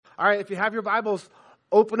All right, if you have your Bibles,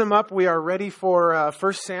 open them up. We are ready for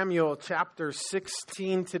 1 Samuel chapter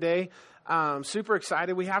 16 today. Super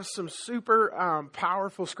excited. We have some super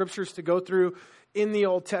powerful scriptures to go through in the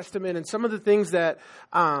Old Testament, and some of the things that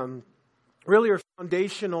really are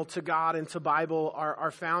foundational to God and to Bible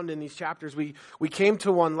are found in these chapters. We came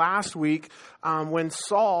to one last week when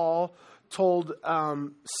Saul told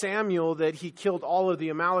Samuel that he killed all of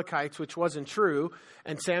the Amalekites, which wasn't true.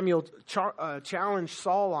 And Samuel challenged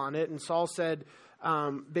Saul on it. And Saul said,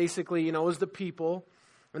 basically, it was the people.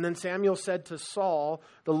 And then Samuel said to Saul,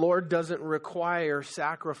 the Lord doesn't require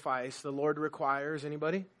sacrifice. The Lord requires,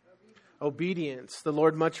 anybody? Obedience. The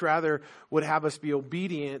Lord much rather would have us be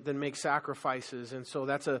obedient than make sacrifices. And so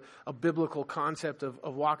that's a biblical concept of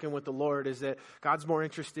walking with the Lord, is that God's more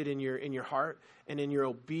interested in your heart and in your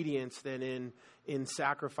obedience than in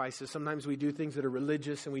sacrifices. Sometimes we do things that are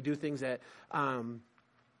religious, and we do things that are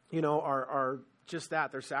just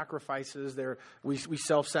that. They're sacrifices. We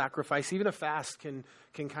self-sacrifice. Even a fast can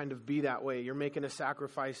kind of be that way. You're making a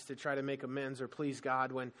sacrifice to try to make amends or please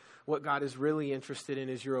God, when what God is really interested in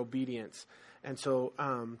is your obedience. And so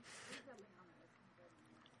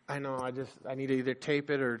I know I need to either tape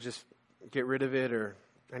it or just get rid of it, or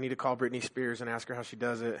I need to call Britney Spears and ask her how she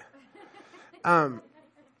does it.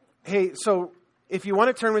 Hey, so if you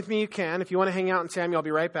want to turn with me, you can. If you want to hang out in Samuel, I'll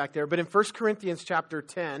be right back there. But in 1 Corinthians chapter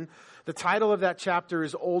 10, the title of that chapter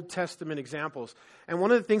is Old Testament Examples. And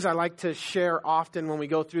one of the things I like to share often when we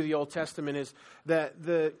go through the Old Testament is that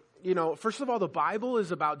first of all, the Bible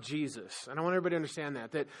is about Jesus. And I want everybody to understand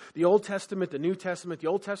that the Old Testament, the New Testament, the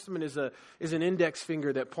Old Testament is an index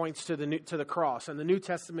finger that points to the cross. And the New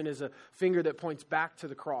Testament is a finger that points back to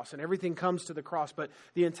the cross. And everything comes to the cross. But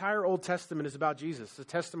the entire Old Testament is about Jesus, the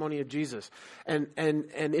testimony of Jesus. And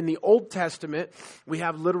in the Old Testament, we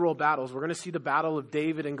have literal battles. We're going to see the battle of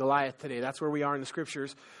David and Goliath today. That's where we are in the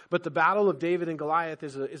scriptures. But the battle of David and Goliath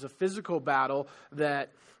is a physical battle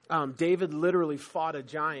that David literally fought a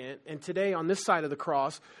giant. And today on this side of the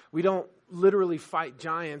cross, we don't literally fight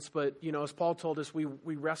giants, but, as Paul told us, we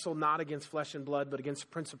wrestle not against flesh and blood, but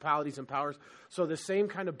against principalities and powers. So the same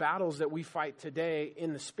kind of battles that we fight today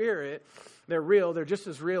in the spirit, they're real. They're just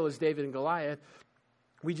as real as David and Goliath.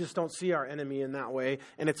 We just don't see our enemy in that way.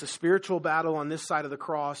 And it's a spiritual battle on this side of the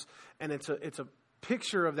cross, and it's a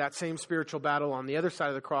picture of that same spiritual battle on the other side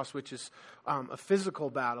of the cross, which is a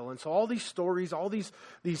physical battle. And so all these stories, all these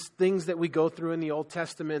things that we go through in the Old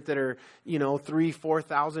Testament that are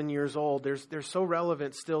 3,000-4,000 years old, they're so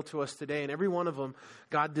relevant still to us today. And every one of them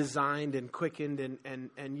God designed and quickened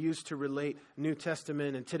and used to relate New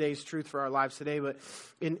Testament and today's truth for our lives today. But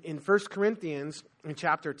in 1 Corinthians in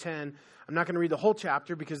chapter 10, I'm not going to read the whole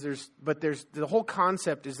chapter because there's the whole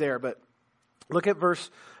concept is there. But look at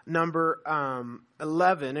verse number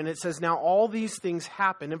 11, and it says, now all these things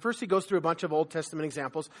happen. And first he goes through a bunch of Old Testament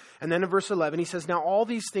examples, and then in verse 11 he says, now all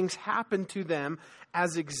these things happened to them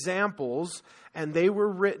as examples, and they were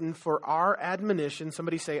written for our admonition.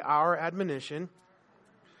 Somebody say, our admonition.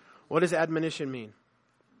 What does admonition mean?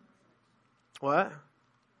 What?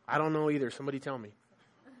 I don't know either. Somebody tell me.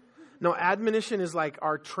 No, admonition is like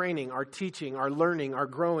our training, our teaching, our learning, our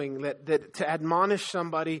growing. That to admonish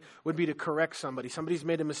somebody would be to correct somebody. Somebody's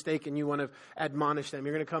made a mistake and you want to admonish them.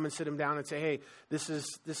 You're going to come and sit them down and say, hey, this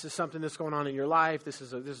is something that's going on in your life. This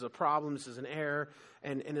is a problem. This is an error.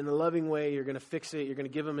 And in a loving way, you're going to fix it. You're going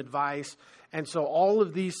to give them advice. And so all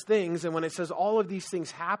of these things, and when it says all of these things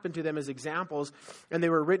happen to them as examples, and they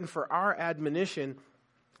were written for our admonition,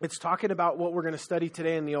 it's talking about what we're going to study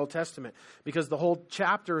today in the Old Testament, because the whole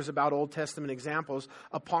chapter is about Old Testament examples,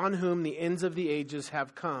 upon whom the ends of the ages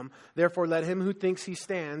have come. Therefore, let him who thinks he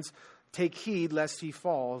stands take heed lest he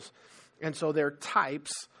falls. And so they're types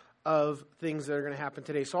of things that are going to happen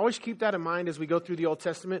today. So always keep that in mind as we go through the Old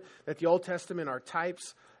Testament, that the Old Testament are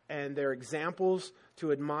types and they're examples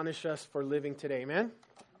to admonish us for living today. Amen?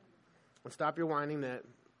 And stop your whining that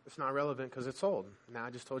it's not relevant because it's old. Now I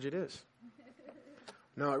just told you it is.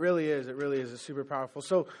 No, it really is. It really is. It's super powerful.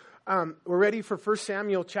 So we're ready for 1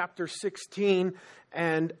 Samuel chapter 16.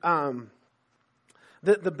 And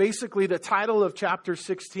basically the title of chapter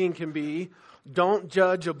 16 can be, Don't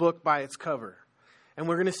Judge a Book by Its Cover. And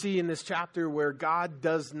we're going to see in this chapter where God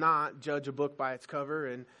does not judge a book by its cover.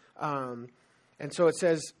 And so it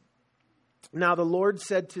says, now the Lord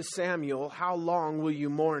said to Samuel, how long will you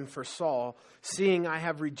mourn for Saul, seeing I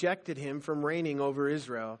have rejected him from reigning over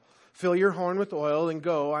Israel? Fill your horn with oil and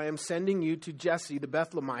go. I am sending you to Jesse the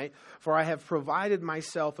Bethlehemite, for I have provided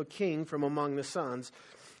myself a king from among the sons.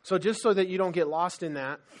 So just so that you don't get lost in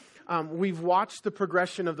that, we've watched the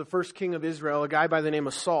progression of the first king of Israel, a guy by the name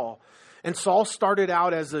of Saul. And Saul started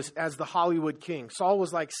out as the Hollywood king. Saul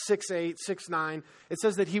was like 6'8", 6'9". It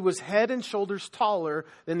says that he was head and shoulders taller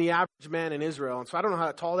than the average man in Israel. And so I don't know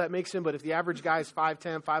how tall that makes him, but if the average guy is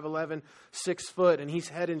 5'10", 5'11", 6 foot, and he's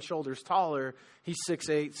head and shoulders taller, he's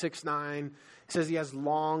 6'8", 6'9". It says he has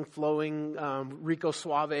long, flowing Rico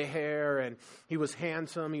Suave hair, and he was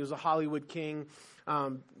handsome. He was a Hollywood king.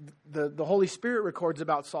 The Holy Spirit records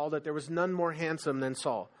about Saul that there was none more handsome than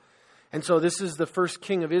Saul. And so this is the first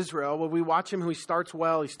king of Israel. Well, we watch him who he starts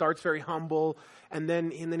well. He starts very humble, and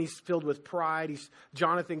then he's filled with pride.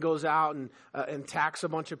 Jonathan goes out and attacks a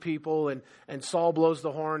bunch of people, and Saul blows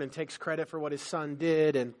the horn and takes credit for what his son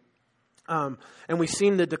did. And we've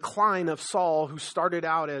seen the decline of Saul, who started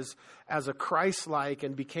out as a Christ-like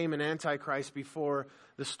and became an antichrist before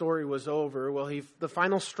the story was over. Well, the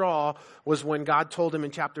final straw was when God told him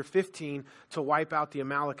in chapter 15 to wipe out the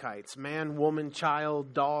Amalekites. Man, woman,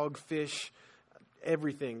 child, dog, fish,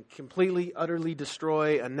 everything. Completely, utterly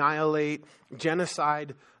destroy, annihilate,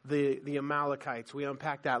 genocide the Amalekites. We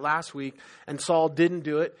unpacked that last week. And Saul didn't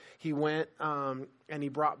do it. He went and he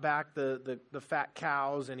brought back the fat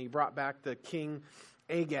cows, and he brought back the king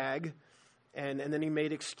Agag. And then he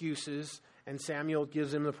made excuses. And Samuel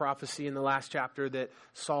gives him the prophecy in the last chapter that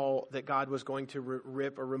God was going to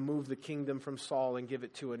rip or remove the kingdom from Saul and give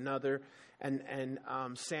it to another. And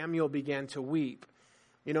Samuel began to weep.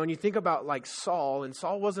 You know, and you think about like Saul, and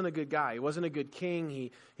Saul wasn't a good guy. He wasn't a good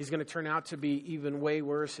king. He's going to turn out to be even way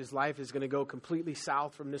worse. His life is going to go completely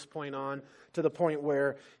south from this point on, to the point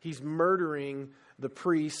where he's murdering the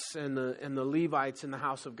priests and the Levites in the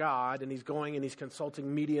house of God, and he's going and he's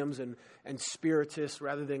consulting mediums and spiritists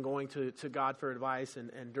rather than going to God for advice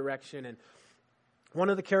and direction. And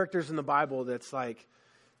one of the characters in the Bible that's like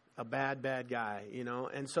a bad guy, you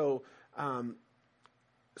know. And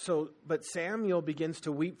but Samuel begins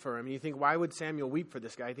to weep for him. You think, why would Samuel weep for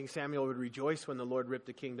this guy? I think Samuel would rejoice when the Lord ripped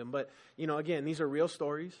the kingdom. But, you know, again, these are real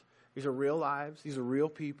stories. These are real lives. These are real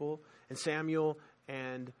people. And Samuel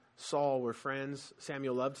and Saul were friends.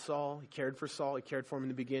 Samuel loved Saul. He cared for Saul. He cared for him in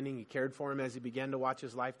the beginning. He cared for him as he began to watch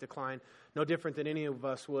his life decline. No different than any of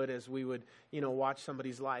us would as we would, you know, watch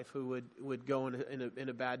somebody's life who would go in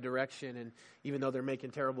a bad direction. And even though they're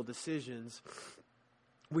making terrible decisions,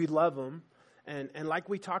 we love them. And like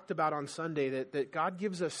we talked about on Sunday, that God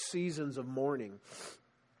gives us seasons of mourning.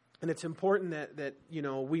 And it's important that you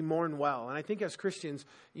know, we mourn well. And I think as Christians,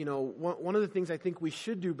 you know, one of the things I think we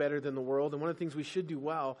should do better than the world, and one of the things we should do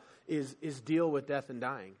well, is deal with death and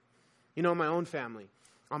dying. You know, my own family,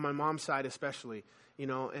 on my mom's side especially, you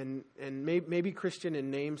know, and maybe Christian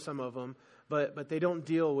and name some of them, but they don't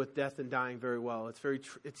deal with death and dying very well.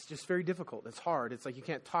 It's just very difficult. It's hard. It's like you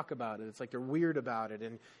can't talk about it. It's like they're weird about it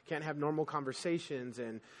and can't have normal conversations,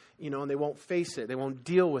 and you know, and they won't face it. They won't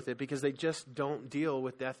deal with it because they just don't deal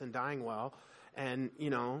with death and dying well. And you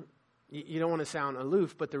know, you don't want to sound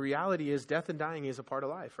aloof, but the reality is death and dying is a part of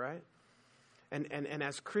life, right? And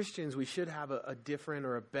as Christians, we should have a different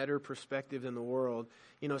or a better perspective than the world,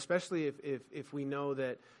 you know, especially if we know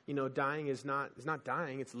that, you know, dying is not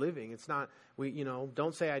dying, it's living. It's not, you know,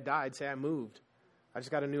 don't say I died, say I moved. I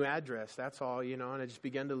just got a new address, that's all, you know, and I just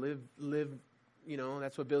began to live, you know,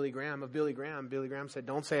 that's what Billy Graham said,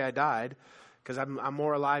 don't say I died, because I'm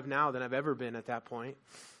more alive now than I've ever been at that point.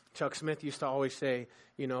 Chuck Smith used to always say,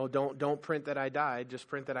 you know, don't print that I died, just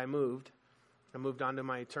print that I moved. I moved on to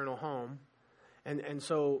my eternal home. And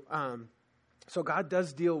so God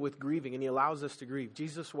does deal with grieving, and he allows us to grieve.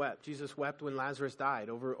 Jesus wept. Jesus wept when Lazarus died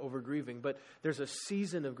over grieving. But there's a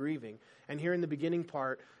season of grieving. And here in the beginning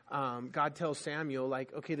part, God tells Samuel,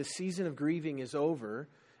 like, okay, the season of grieving is over.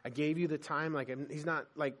 I gave you the time. Like, he's not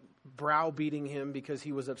like browbeating him because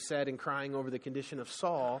he was upset and crying over the condition of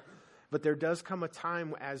Saul. But there does come a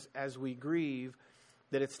time as we grieve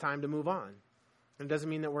that it's time to move on. And it doesn't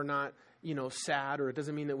mean that we're not, you know, sad, or it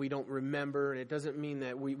doesn't mean that we don't remember, and it doesn't mean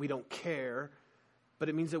that we don't care, but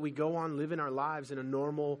it means that we go on living our lives in a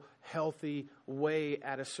normal, healthy way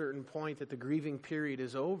at a certain point, that the grieving period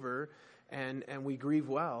is over, and we grieve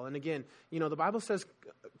well. And again, you know, the Bible says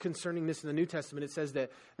concerning this in the New Testament, it says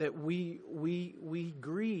that we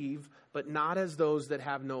grieve, but not as those that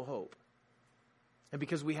have no hope. And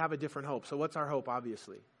because we have a different hope. So what's our hope,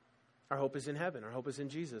 obviously? Our hope is in heaven. Our hope is in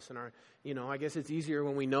Jesus. And you know, I guess it's easier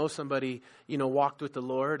when we know somebody, you know, walked with the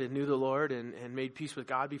Lord and knew the Lord and made peace with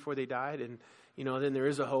God before they died. And, you know, then there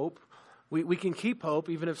is a hope. We can keep hope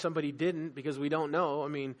even if somebody didn't, because we don't know. I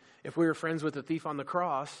mean, if we were friends with the thief on the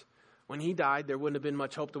cross, when he died, there wouldn't have been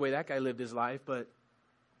much hope the way that guy lived his life, but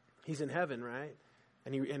he's in heaven, right?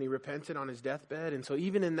 And he repented on his deathbed. And so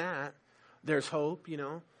even in that, there's hope, you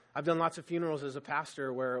know. I've done lots of funerals as a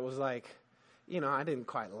pastor where it was like, I didn't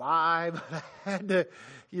quite lie, but I had to,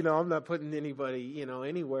 I'm not putting anybody,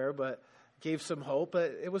 anywhere, but gave some hope.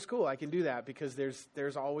 But it was cool. I can do that because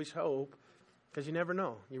there's always hope, because you never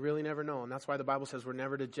know. You really never know. And that's why the Bible says we're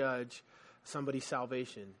never to judge somebody's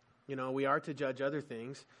salvation. We are to judge other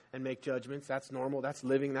things and make judgments. That's normal. That's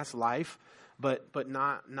living. That's life. But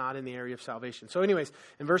not in the area of salvation. So anyways,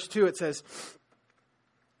 in verse 2 it says,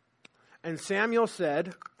 "And Samuel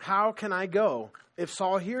said, 'How can I go? If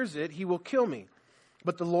Saul hears it, he will kill me.'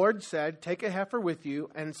 But the Lord said, 'Take a heifer with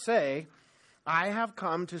you and say, I have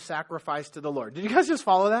come to sacrifice to the Lord.'" Did you guys just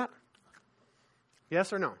follow that?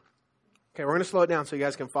 Yes or no? Okay, we're going to slow it down so you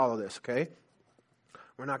guys can follow this, okay?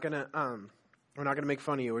 We're not going to make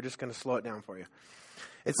fun of you. We're just going to slow it down for you.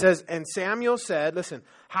 It says, "And Samuel said," listen,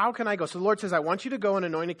 "how can I go?" So the Lord says, "I want you to go and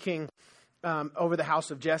anoint a king over the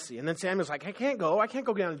house of Jesse." And then Samuel's like, I can't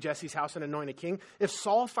go down to Jesse's house and anoint a king. If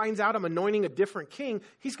Saul finds out I'm anointing a different king,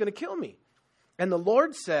 he's going to kill me. And the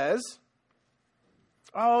Lord says,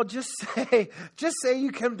 "Oh, just say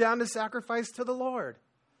you come down to sacrifice to the Lord."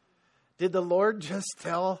 Did the Lord just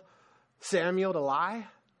tell Samuel to lie?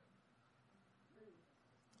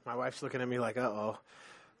 My wife's looking at me like, uh-oh.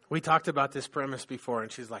 We talked about this premise before,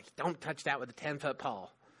 and she's like, "Don't touch that with a 10-foot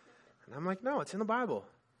pole." And I'm like, no, it's in the Bible.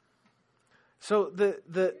 So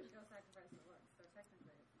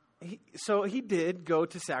he did go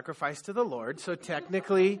to sacrifice to the Lord. So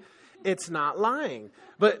technically, it's not lying.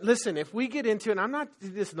 But listen, if we get into,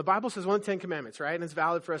 the Bible says one of the 10 Commandments, right? And it's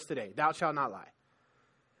valid for us today. Thou shalt not lie.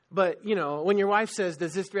 But, when your wife says,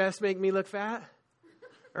 "Does this dress make me look fat?"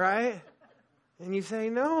 Right? And you say,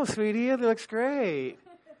 "No, sweetie, it looks great."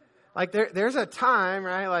 Like there's a time,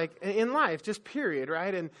 right? Like in life, just period,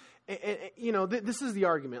 right? And this is the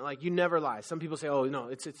argument. Like, you never lie. Some people say, "Oh, no,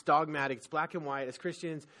 it's dogmatic. It's black and white." As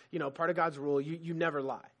Christians, part of God's rule, you never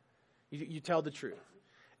lie. You tell the truth.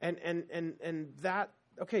 And that,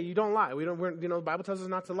 okay, you don't lie. The Bible tells us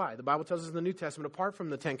not to lie. The Bible tells us in the New Testament, apart from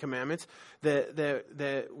the 10 Commandments,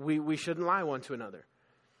 that we shouldn't lie one to another.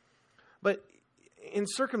 But in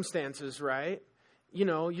circumstances, right?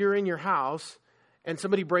 You're in your house and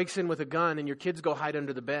somebody breaks in with a gun and your kids go hide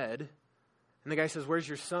under the bed. And the guy says, "Where's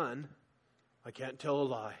your son?" "I can't tell a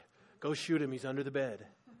lie. Go shoot him. He's under the bed."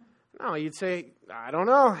 No, you'd say, "I don't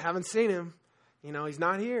know. Haven't seen him. He's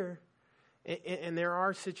not here." And there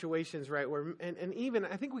are situations, right, where, and even,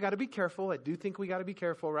 I think we got to be careful. I do think we got to be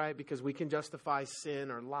careful, right, because we can justify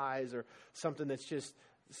sin or lies or something that's just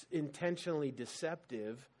intentionally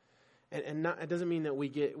deceptive. And it doesn't mean that we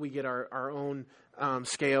get our own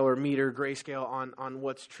scale or meter, grayscale on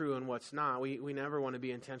what's true and what's not. We never want to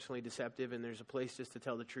be intentionally deceptive, and there's a place just to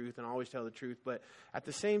tell the truth and always tell the truth. But at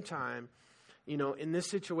the same time, in this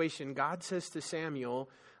situation, God says to Samuel,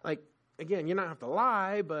 like, again, you don't have to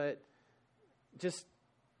lie, but just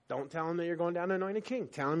don't tell him that you're going down to anoint a king.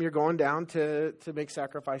 Tell him you're going down to make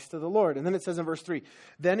sacrifice to the Lord. And then it says in verse 3,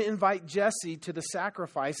 "Then invite Jesse to the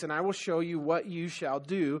sacrifice, and I will show you what you shall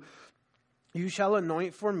do. You shall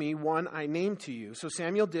anoint for me one I name to you." So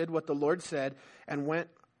Samuel did what the Lord said and went.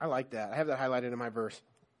 I like that. I have that highlighted in my verse,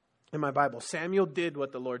 in my Bible. Samuel did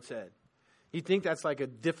what the Lord said. You'd think that's like a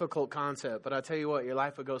difficult concept, but I'll tell you what, your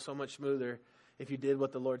life would go so much smoother if you did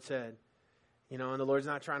what the Lord said. And the Lord's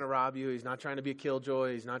not trying to rob you. He's not trying to be a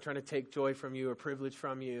killjoy. He's not trying to take joy from you or privilege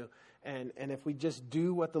from you. And if we just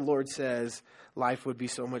do what the Lord says, life would be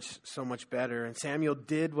so much better. And Samuel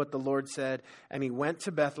did what the Lord said, and he went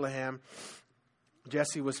to Bethlehem.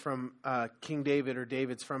 Jesse was from King David, or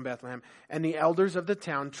David's from Bethlehem. And the elders of the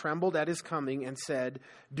town trembled at his coming and said,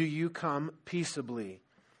 "Do you come peaceably?"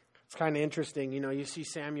 It's kind of interesting. You see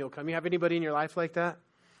Samuel come. You have anybody in your life like that?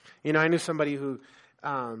 I knew somebody who,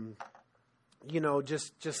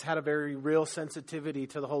 just had a very real sensitivity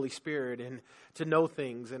to the Holy Spirit and to know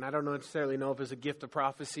things. And I don't necessarily know if it's a gift of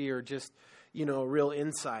prophecy or just, real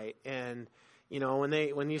insight. And,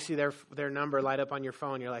 when you see their number light up on your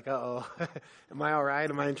phone, you're like, uh-oh, am I all right?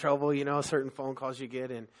 Am I in trouble? Certain phone calls you get.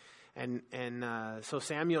 So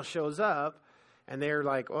Samuel shows up, and they're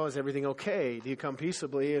like, "Oh, is everything okay? Do you come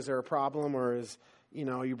peaceably? Is there a problem? Or is,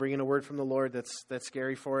 you bringing a word from the Lord that's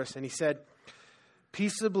scary for us?" And he said,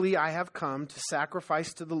 "Peaceably I have come to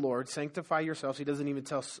sacrifice to the Lord. Sanctify yourselves." He doesn't even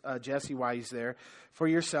tell Jesse why he's there. "For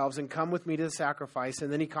yourselves, and come with me to the sacrifice."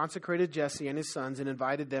 And then he consecrated Jesse and his sons and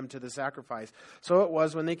invited them to the sacrifice. So it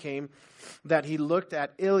was when they came that he looked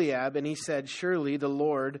at Eliab and he said, "Surely the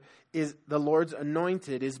Lord's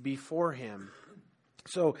anointed is before him."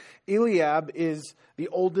 So Eliab is the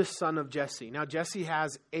oldest son of Jesse. Now Jesse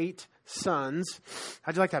has 8 sons.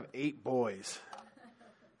 How'd you like to have 8 boys?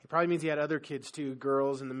 Probably means he had other kids too,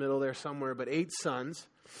 girls in the middle there somewhere, but 8 sons.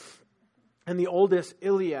 And the oldest,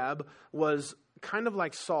 Eliab, was kind of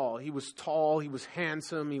like Saul. He was tall, he was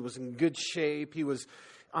handsome, he was in good shape. He was,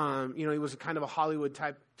 he was kind of a Hollywood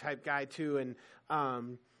type guy too.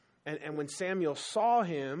 And when Samuel saw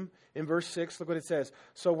him, in verse 6, look what it says.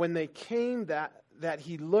 So when they came, that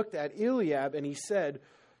he looked at Eliab and he said,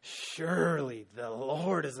 surely the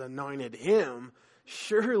Lord has anointed him.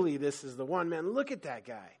 Surely this is the one. Man, look at that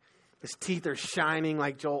guy. His teeth are shining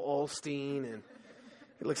like Joel Osteen, and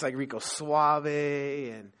he looks like Rico Suave,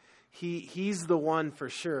 and he's the one for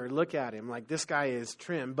sure. Look at him. Like, this guy is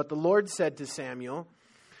trim. But the Lord said to Samuel,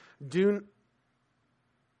 what'd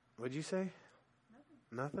you say?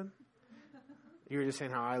 Nothing? You were just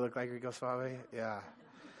saying how I look like Rico Suave? Yeah.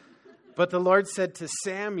 But the Lord said to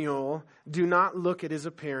Samuel, do not look at his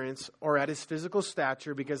appearance or at his physical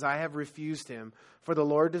stature, because I have refused him. For the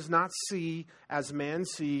Lord does not see as man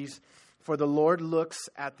sees, for the Lord looks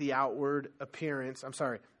at the outward appearance.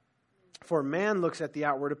 For man looks at the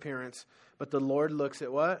outward appearance, but the Lord looks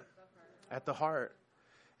at what? At the heart.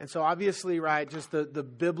 And so obviously, right, just the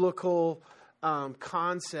biblical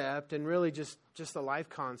concept, and really just the life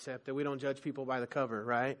concept, that we don't judge people by the cover,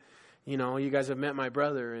 right? You know, you guys have met my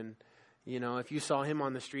brother, and you know, if you saw him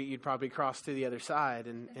on the street, you'd probably cross to the other side,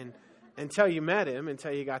 and until you met him,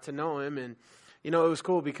 until you got to know him. And you know, it was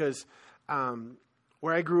cool because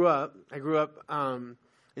where I grew up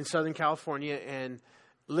in Southern California, and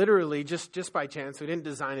literally just by chance, we didn't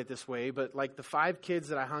design it this way, but like the 5 kids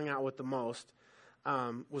that I hung out with the most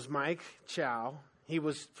was Mike Chow. He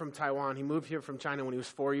was from Taiwan. He moved here from China when he was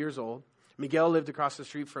 4 years old. Miguel lived across the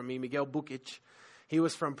street from me. Miguel Bukic. He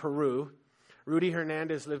was from Peru. Rudy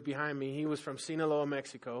Hernandez lived behind me. He was from Sinaloa,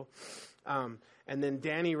 Mexico. And then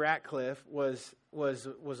Danny Ratcliffe was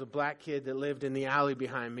a black kid that lived in the alley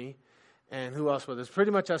behind me. And who else was it? It was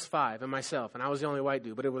pretty much us 5 and myself. And I was the only white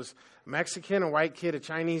dude. But it was a Mexican, a white kid, a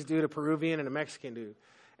Chinese dude, a Peruvian, and a Mexican dude.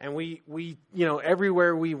 And we you know,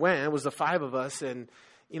 everywhere we went, it was the 5 of us. And,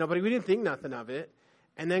 you know, but we didn't think nothing of it.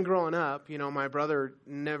 And then growing up, you know, my brother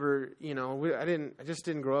never, you know, I just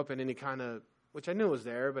didn't grow up in any kind of, which I knew was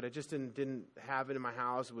there, but I just didn't have it in my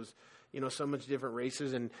house. It was, you know, so much different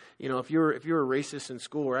races. And, you know, if you were racist in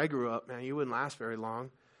school where I grew up, man, you wouldn't last very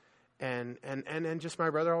long. And just my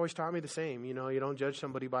brother always taught me the same. You know, you don't judge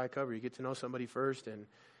somebody by a cover. You get to know somebody first. And,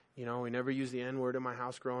 you know, we never used the N-word in my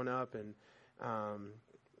house growing up. And,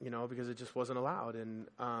 you know, because it just wasn't allowed. And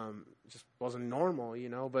it just wasn't normal, you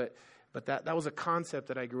know. But that was a concept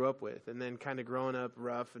that I grew up with. And then kind of growing up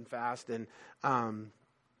rough and fast. And,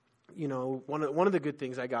 you know, one of the good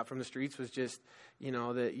things I got from the streets was just, you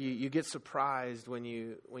know, that you get surprised when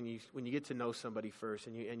you get to know somebody first,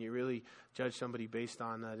 and you really judge somebody based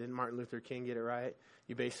on didn't Martin Luther King get it right?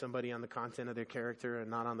 You base somebody on the content of their character and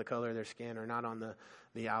not on the color of their skin, or not on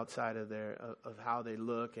the outside of of how they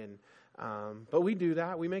look. And but we do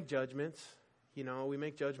that. We make judgments. You know, we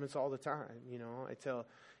make judgments all the time. You know, I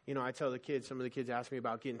tell the kids. Some of the kids ask me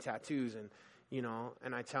about getting tattoos, and you know,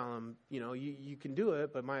 and I tell them, you know, you can do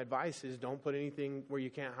it, but my advice is don't put anything where you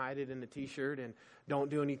can't hide it in the T-shirt, and don't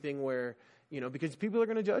do anything where, you know, because people are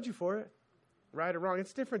going to judge you for it, right or wrong.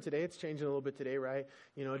 It's different today. It's changing a little bit today, right?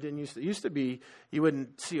 You know, it used to be you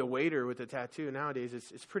wouldn't see a waiter with a tattoo. Nowadays,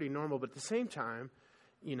 it's pretty normal, but at the same time,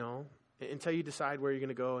 you know, until you decide where you're going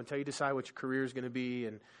to go, until you decide what your career is going to be,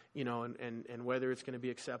 and you know, and whether it's going to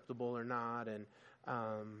be acceptable or not, and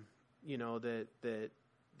you know, that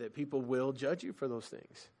people will judge you for those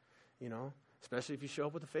things, you know, especially if you show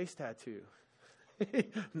up with a face tattoo.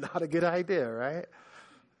 Not a good idea, right?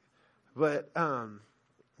 But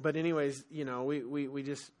anyways, you know,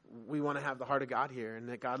 we want to have the heart of God here, and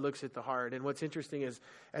that God looks at the heart. And what's interesting is,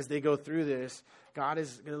 as they go through this, God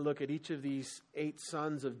is going to look at each of these 8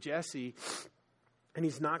 sons of Jesse, and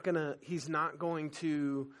he's not going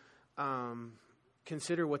to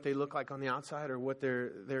consider what they look like on the outside or what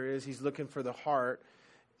there is. He's looking for the heart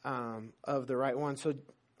of the right one. So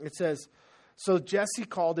it says, so Jesse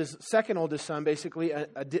called his second oldest son, basically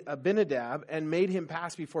Abinadab, and made him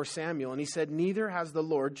pass before Samuel. And he said, neither has the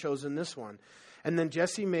Lord chosen this one. And then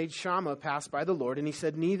Jesse made Shammah pass by the Lord, and he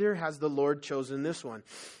said, neither has the Lord chosen this one.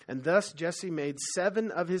 And thus Jesse made 7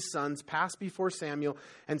 of his sons pass before Samuel.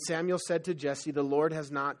 And Samuel said to Jesse, the Lord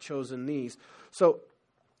has not chosen these. So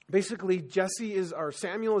basically,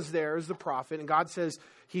 Samuel is there as the prophet, and God says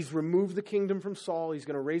he's removed the kingdom from Saul. He's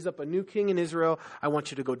going to raise up a new king in Israel. I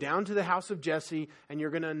want you to go down to the house of Jesse, and you're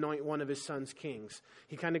going to anoint one of his sons kings.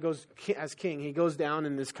 He kind of goes as king. He goes down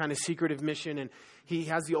in this kind of secretive mission, and he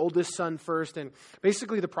has the oldest son first. And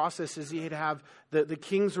basically the process is he'd have the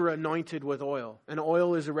kings were anointed with oil. And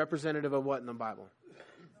oil is a representative of what in the Bible?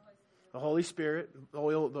 The Holy Spirit, the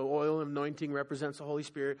oil anointing represents the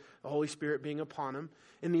Holy Spirit being upon him.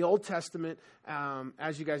 In the Old Testament,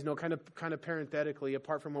 as you guys know, kind of parenthetically,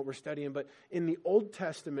 apart from what we're studying, but in the Old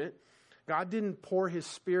Testament, God didn't pour his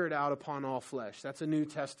Spirit out upon all flesh. That's a New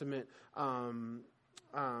Testament,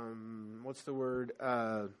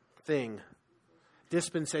 thing.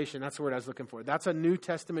 Dispensation, that's the word I was looking for. That's a New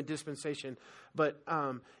Testament dispensation. But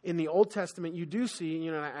in the Old Testament, you do see,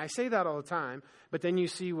 and I say that all the time, but then you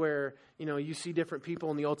see where, you see different people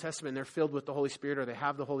in the Old Testament, and they're filled with the Holy Spirit, or they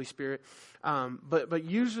have the Holy Spirit. But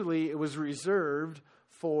usually it was reserved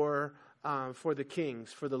for the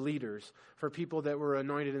kings, for the leaders, for people that were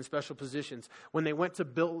anointed in special positions. When they went to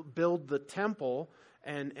build the temple,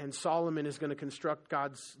 and Solomon is going to construct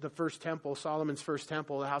the first temple, Solomon's first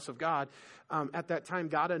temple, the house of God. At that time,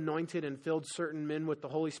 God anointed and filled certain men with the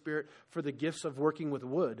Holy Spirit for the gifts of working with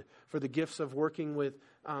wood, for the gifts of working with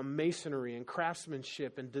masonry and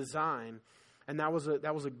craftsmanship and design. And that was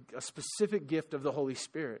a specific gift of the Holy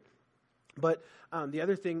Spirit. But the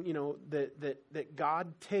other thing, that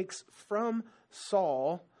God takes from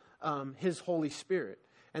Saul, his Holy Spirit.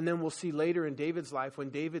 And then we'll see later in David's life, when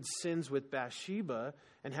David sins with Bathsheba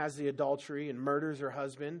and has the adultery and murders her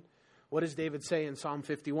husband, what does David say in Psalm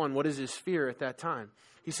 51? What is his fear at that time?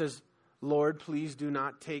 He says, Lord, please do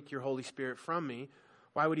not take your Holy Spirit from me.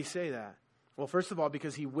 Why would he say that? Well, first of all,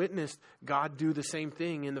 because he witnessed God do the same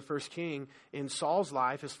thing in the first king in Saul's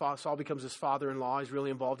life. Saul becomes his father-in-law. He's really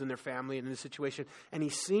involved in their family and in the situation. And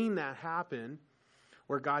he's seen that happen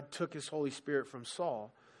where God took his Holy Spirit from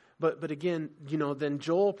Saul. But again, then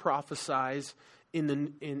Joel prophesies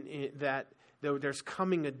that there's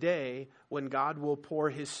coming a day when God will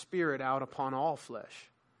pour his Spirit out upon all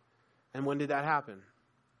flesh. And when did that happen?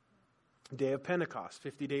 Day of Pentecost,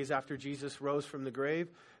 50 days after Jesus rose from the grave.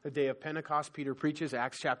 The day of Pentecost, Peter preaches,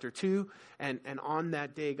 Acts chapter 2. And on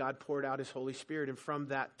that day, God poured out his Holy Spirit. And from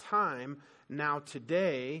that time, now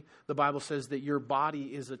today, the Bible says that your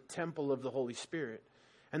body is a temple of the Holy Spirit.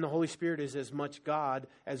 And the Holy Spirit is as much God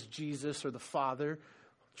as Jesus or the Father,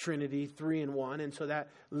 Trinity, 3 in 1. And so that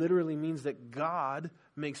literally means that God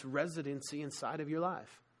makes residency inside of your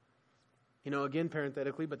life. Again,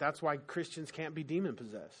 parenthetically, but that's why Christians can't be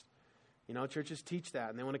demon-possessed. Churches teach that,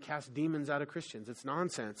 and they want to cast demons out of Christians. It's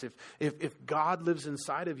nonsense. If God lives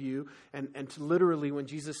inside of you, and literally when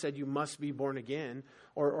Jesus said you must be born again,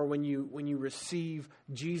 or when you receive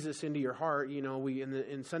Jesus into your heart, we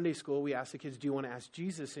in Sunday school we ask the kids, do you want to ask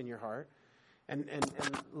Jesus in your heart? And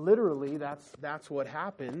literally that's what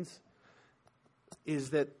happens,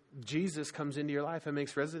 is that Jesus comes into your life and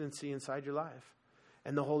makes residency inside your life,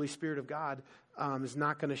 and the Holy Spirit of God is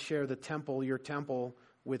not going to share your temple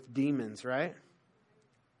with demons, right?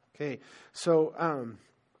 Okay, so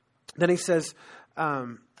then he says,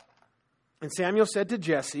 and Samuel said to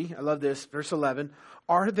Jesse, I love this, verse 11,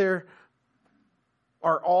 are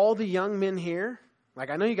all the young men here?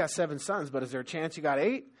 Like, I know you got 7 sons, but is there a chance you got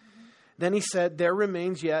 8? Mm-hmm. Then he said, there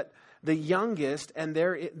remains yet the youngest, and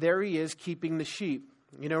there he is keeping the sheep.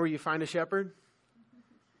 You know where you find a shepherd?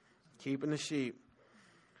 Keeping the sheep.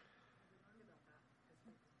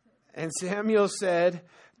 And Samuel said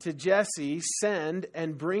to Jesse, send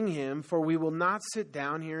and bring him, for we will not sit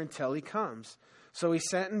down here until he comes. So he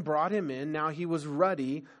sent and brought him in. Now he was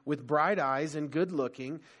ruddy, with bright eyes and good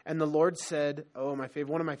looking. And the Lord said, one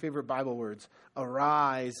of my favorite Bible words,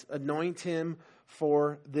 arise, anoint him,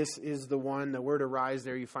 for this is the one. The word arise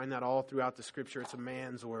there, you find that all throughout the scripture. It's a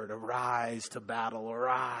man's word. Arise to battle,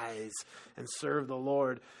 arise and serve the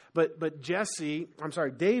Lord. But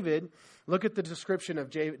David, look at the description of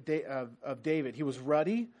David. He was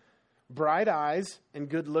ruddy, bright eyes, and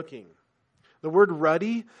good looking. The word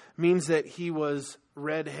ruddy means that he was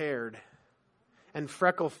red-haired and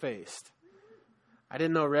freckle-faced. I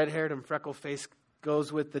didn't know red-haired and freckle-faced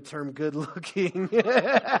goes with the term good-looking.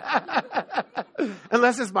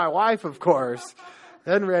 Unless it's my wife, of course.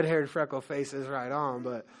 Then red-haired, freckle-faced is right on.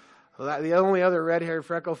 But the only other red-haired,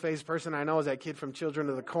 freckle-faced person I know is that kid from Children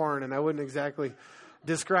of the Corn, and I wouldn't exactly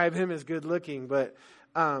describe him as good-looking. But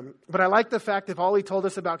I like the fact if all he told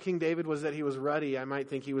us about King David was that he was ruddy, I might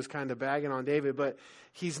think he was kind of bagging on David, but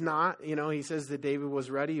he's not. He says that David was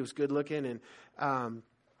ruddy, he was good looking.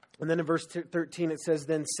 And then in verse 13 it says,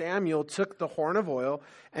 then Samuel took the horn of oil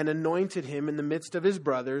and anointed him in the midst of his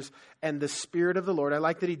brothers, and the Spirit of the Lord. I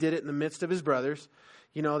like that he did it in the midst of his brothers.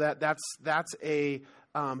 That's a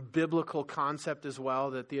biblical concept as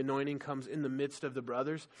well, that the anointing comes in the midst of the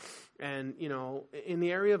brothers. And, in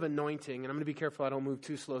the area of anointing, and I'm going to be careful I don't move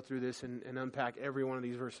too slow through this and unpack every one of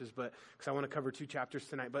these verses, but because I want to cover 2 chapters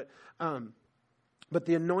tonight. But But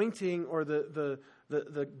the anointing or the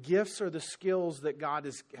gifts or the skills that God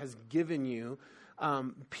has given you,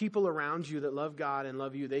 people around you that love God and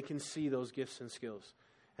love you, they can see those gifts and skills.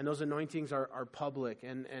 And those anointings are public,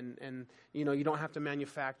 and you know, you don't have to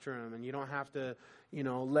manufacture them, and you don't have to, you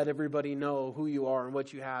know, let everybody know who you are and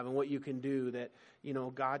what you have and what you can do. That, you know,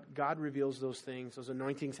 God reveals those things. Those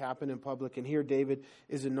anointings happen in public. And here David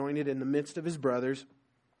is anointed in the midst of his brothers,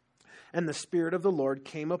 and the Spirit of the Lord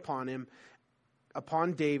came upon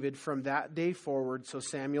David from that day forward. So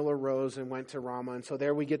Samuel arose and went to Ramah. And so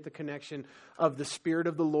there we get the connection of the Spirit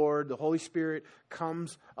of the Lord. The Holy Spirit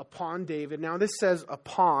comes upon David. Now this says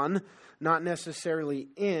upon, not necessarily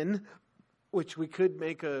in, which we could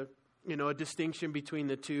make a distinction between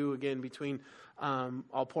the two. Again, between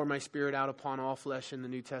I'll pour my Spirit out upon all flesh in the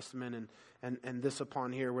New Testament, and this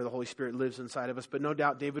upon here where the Holy Spirit lives inside of us. But no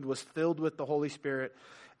doubt David was filled with the Holy Spirit.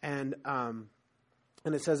 And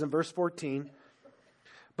it says in verse 14,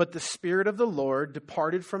 but the Spirit of the Lord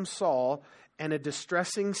departed from Saul, and a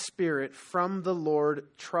distressing spirit from the Lord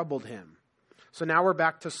troubled him. So now we're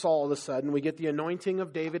back to Saul all of a sudden. We get the anointing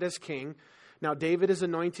of David as king. Now David is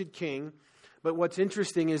anointed king. But what's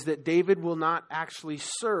interesting is that David will not actually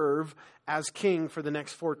serve as king for the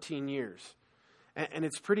next 14 years. And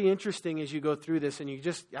it's pretty interesting as you go through this, and you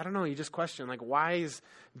just question, like, why is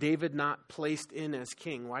David not placed in as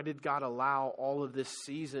king? Why did God allow all of this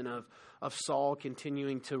season of Saul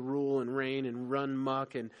continuing to rule and reign and run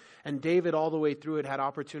muck? And David, all the way through it, had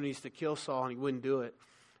opportunities to kill Saul, and he wouldn't do it.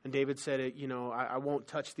 And David said, I won't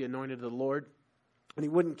touch the anointed of the Lord. And he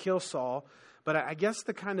wouldn't kill Saul. But I guess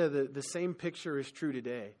the same picture is true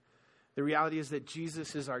today. The reality is that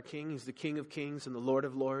Jesus is our King. He's the King of Kings and the Lord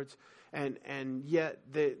of Lords. And yet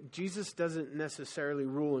Jesus doesn't necessarily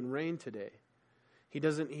rule and reign today. He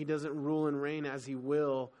doesn't rule and reign as he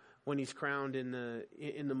will when he's crowned in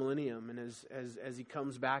the millennium, and as he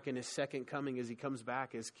comes back in his second coming, as he comes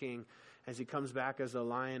back as king, as he comes back as the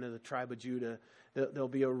Lion of the tribe of Judah. There'll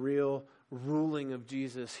be a real ruling of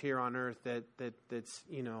Jesus here on earth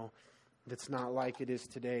that's not like it is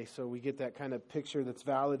today. So we get that kind of picture that's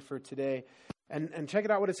valid for today. And check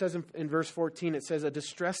it out what it says in verse 14. It says, a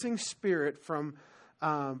distressing spirit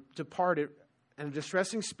departed, and a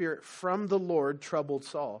distressing spirit from the Lord troubled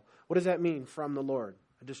Saul. What does that mean, from the Lord?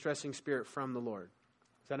 A distressing spirit from the Lord.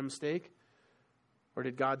 Is that a mistake? Or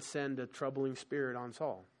did God send a troubling spirit on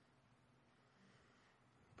Saul?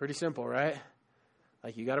 Pretty simple, right?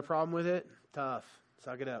 Like, you got a problem with it? Tough.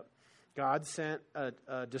 Suck it up. God sent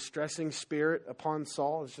a distressing spirit upon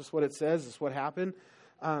Saul. It's just what it says. It's what happened.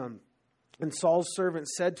 And Saul's servant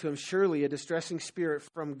said to him, surely a distressing spirit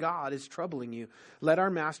from God is troubling you. Let our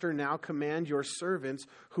master now command your servants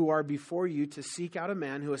who are before you to seek out a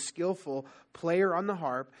man who is skillful player on the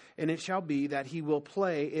harp, and it shall be that he will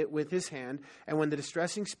play it with his hand. And when the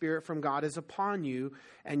distressing spirit from God is upon you,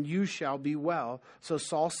 and you shall be well. So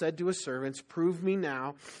Saul said to his servants, provide me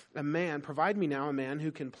now a man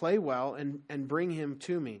who can play well, and bring him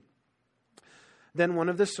to me. Then one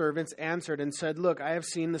of the servants answered and said, look, I have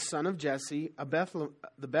seen the son of Jesse,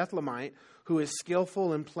 the Bethlehemite, who is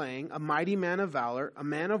skillful in playing, a mighty man of valor, a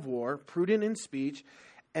man of war, prudent in speech,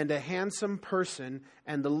 and a handsome person,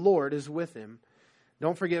 and the Lord is with him.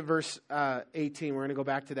 Don't forget verse 18. We're going to go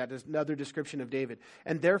back to that. There's another description of David.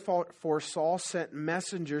 And therefore Saul sent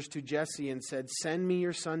messengers to Jesse and said, send me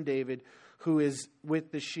your son David, who is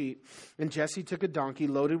with the sheep. And Jesse took a donkey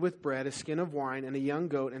loaded with bread, a skin of wine, and a young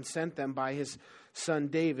goat, and sent them by his son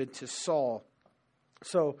David to Saul.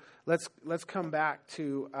 So let's come back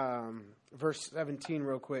to verse 17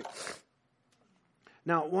 real quick.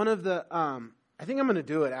 Now, one of the I think I'm going to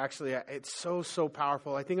do it, actually. It's so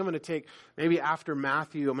powerful. I think I'm going to take, maybe after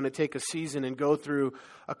Matthew, I'm going to take a season and go through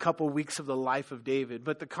a couple weeks of the life of David.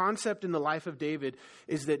 But the concept in the life of David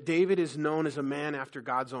is that David is known as a man after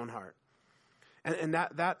God's own heart. And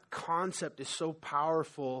that concept is so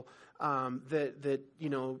powerful that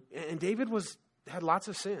and David had lots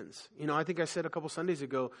of sins. I think I said a couple Sundays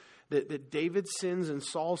ago that David's sins and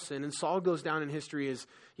Saul's sin, and Saul goes down in history as,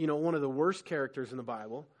 one of the worst characters in the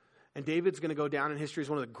Bible. And David's going to go down in history as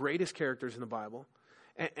one of the greatest characters in the Bible.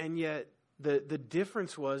 And yet the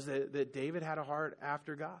difference was that David had a heart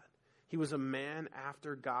after God. He was a man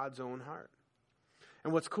after God's own heart.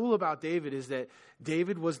 And what's cool about David is that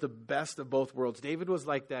David was the best of both worlds. David was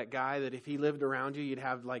like that guy that if he lived around you, you'd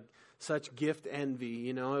have like such gift envy.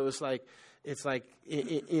 It was like, it's like,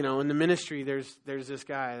 in the ministry, there's this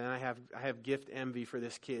guy, and I have gift envy for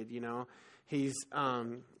this kid. He's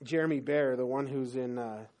Jeremy Bear, the one who's in.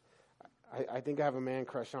 I think I have a man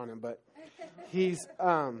crush on him, but he's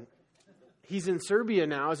in Serbia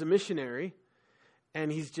now as a missionary.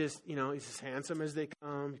 And he's just, he's as handsome as they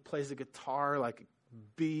come. He plays the guitar like a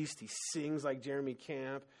beast. He sings like Jeremy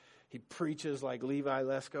Camp. He preaches like Levi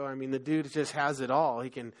Lesko. I mean, the dude just has it all. He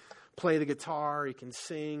can play the guitar. He can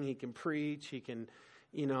sing. He can preach. He can,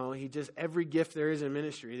 he just, every gift there is in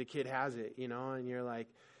ministry, the kid has it, and you're like,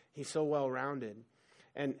 he's so well-rounded.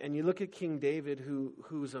 And you look at King David,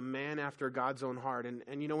 who's a man after God's own heart.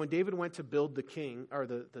 And when David went to build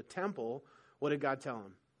the temple, what did God tell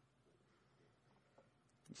him?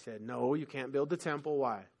 He said, no, you can't build the temple.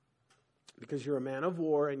 Why? Because you're a man of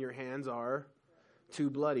war and your hands are too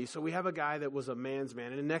bloody. So we have a guy that was a man's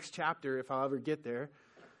man. In the next chapter, if I'll ever get there,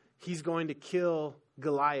 he's going to kill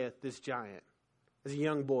Goliath, this giant, as a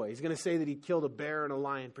young boy. He's going to say that he killed a bear and a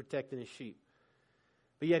lion protecting his sheep.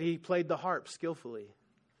 But yet he played the harp skillfully.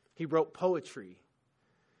 He wrote poetry.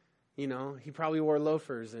 He probably wore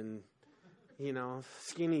loafers and,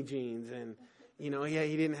 skinny jeans. And, he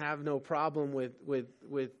didn't have no problem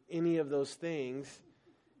with any of those things.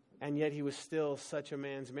 And yet he was still such a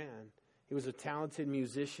man's man. He was a talented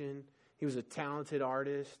musician. He was a talented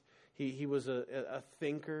artist. He was a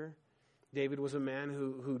thinker. David was a man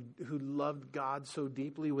who loved God so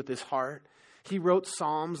deeply with his heart. He wrote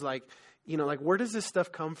psalms like where does this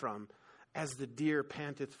stuff come from? As the deer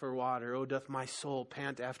panteth for water, oh, doth my soul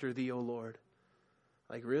pant after thee, O Lord.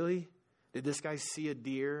 Like, really? Did this guy see a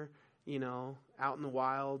deer, out in the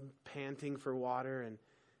wild, panting for water,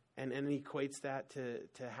 and he equates that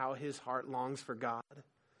to how his heart longs for God?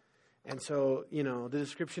 And so, the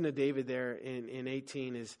description of David there in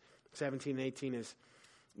 17 and 18 is,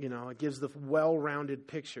 it gives the well-rounded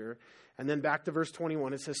picture. And then back to verse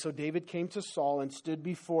 21, it says, so David came to Saul and stood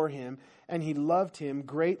before him, and he loved him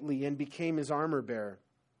greatly and became his armor bearer.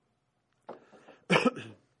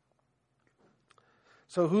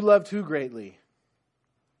 So who loved who greatly?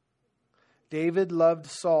 David loved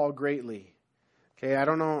Saul greatly. Okay, I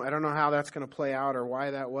don't know how that's going to play out or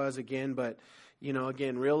why that was again, but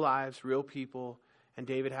again, real lives, real people, and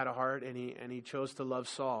David had a heart, and he chose to love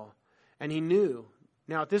Saul. And he knew.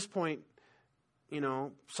 Now, at this point,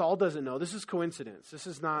 Saul doesn't know. This is coincidence. This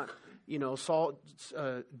is not, Saul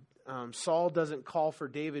doesn't call for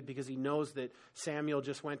David because he knows that Samuel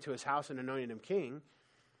just went to his house and anointed him king.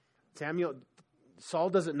 Saul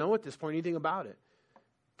doesn't know at this point anything about it.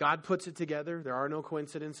 God puts it together. There are no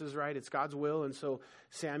coincidences, right? It's God's will. And so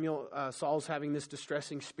Saul's having this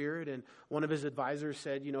distressing spirit, and one of his advisors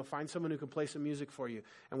said, find someone who can play some music for you.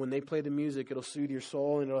 And when they play the music, it'll soothe your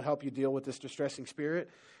soul and it'll help you deal with this distressing spirit.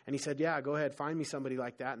 And he said, yeah, go ahead, find me somebody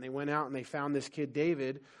like that. And they went out and they found this kid,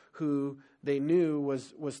 David, who they knew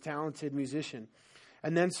was talented musician.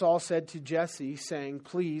 And then Saul said to Jesse, saying,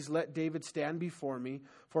 please let David stand before me,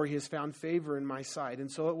 for he has found favor in my sight.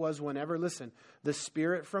 And so it was whenever, the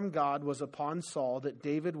Spirit from God was upon Saul, that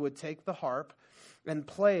David would take the harp and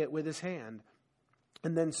play it with his hand.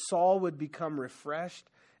 And then Saul would become refreshed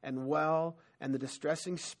and well, and the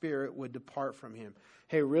distressing spirit would depart from him.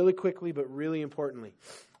 Hey, really quickly, but really importantly,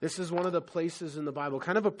 this is one of the places in the Bible,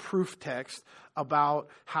 kind of a proof text about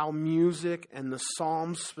how music and the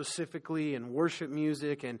Psalms specifically and worship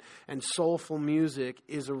music and soulful music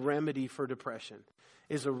is a remedy for depression,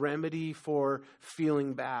 is a remedy for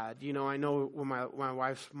feeling bad. I know when my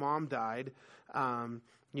wife's mom died,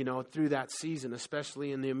 through that season,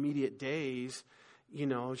 especially in the immediate days,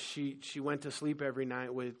 she went to sleep every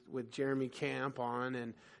night with Jeremy Camp on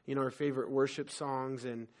and, her favorite worship songs.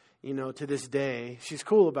 And, to this day, she's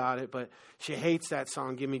cool about it, but she hates that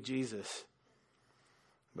song, Give Me Jesus.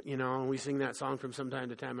 But, we sing that song from time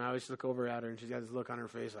to time. I always look over at her and she's got this look on her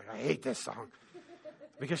face like, I hate this song.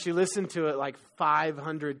 Because she listened to it like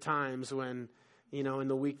 500 times when, in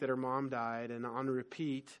the week that her mom died, and on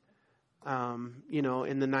repeat.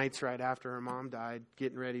 In the nights right after her mom died,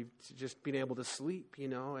 getting ready to just being able to sleep,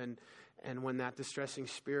 and when that distressing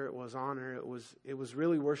spirit was on her, it was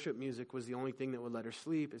really worship music was the only thing that would let her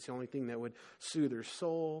sleep. It's the only thing that would soothe her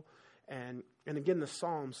soul. And again, the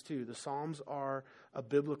Psalms too. The Psalms are a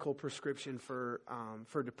biblical prescription for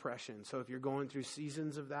depression. So if you're going through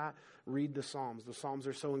seasons of that, read the Psalms. The Psalms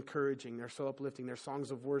are so encouraging. They're so uplifting. They're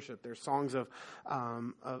songs of worship. They're songs of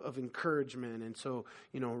encouragement. And so,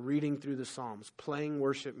 reading through the Psalms, playing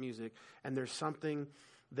worship music, and there's something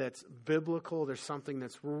that's biblical. There's something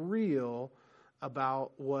that's real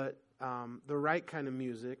about what the right kind of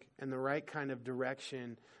music and the right kind of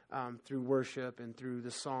direction through worship and through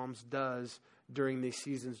the Psalms does during these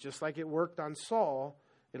seasons. Just like it worked on Saul,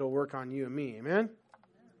 it'll work on you and me. Amen?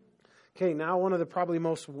 Okay, now one of the probably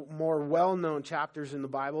more well-known chapters in the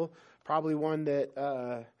Bible, probably one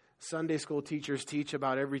that Sunday school teachers teach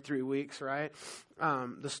about every 3 weeks, right?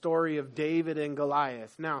 The story of David and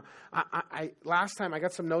Goliath. Now, I last time I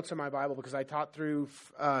got some notes in my Bible because I taught through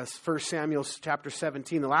 1 Samuel chapter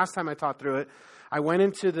 17. The last time I taught through it, I went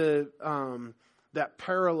into that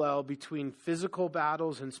parallel between physical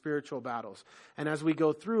battles and spiritual battles. And as we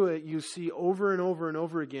go through it, you see over and over and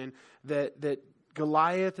over again that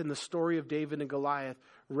Goliath and the story of David and Goliath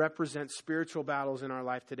represent spiritual battles in our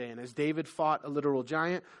life today. And as David fought a literal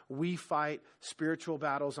giant, we fight spiritual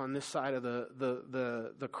battles on this side of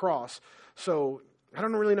the cross. So I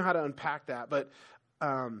don't really know how to unpack that, but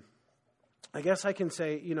I guess I can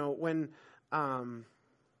say, when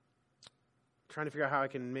trying to figure out how I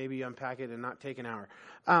can maybe unpack it and not take an hour.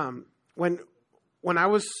 When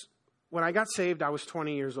I got saved, I was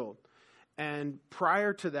 20 years old, and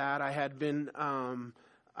prior to that, I had been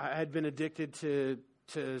addicted to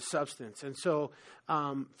substance, and so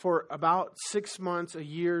for about 6 months, a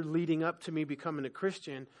year leading up to me becoming a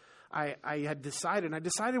Christian, I had decided, and I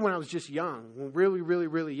decided when I was just young, really, really,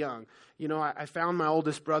 really young. I found my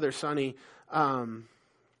oldest brother, Sonny,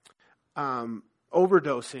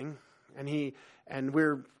 overdosing. And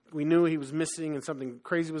we knew he was missing and something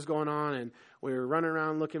crazy was going on, and we were running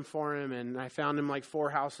around looking for him, and I found him like 4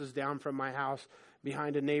 houses down from my house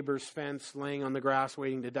behind a neighbor's fence, laying on the grass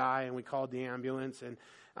waiting to die, and we called the ambulance, and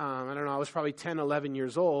I don't know, I was probably 10, 11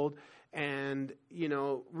 years old, and,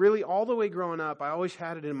 really all the way growing up, I always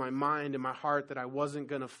had it in my mind, in my heart, that I wasn't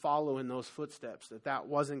going to follow in those footsteps, that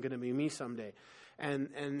wasn't going to be me someday,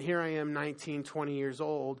 and here I am, 19, 20 years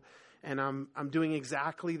old, and I'm doing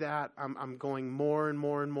exactly that. I'm going more and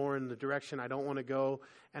more and more in the direction I don't want to go,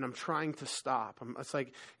 and I'm trying to stop. It's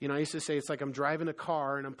like, I used to say, it's like I'm driving a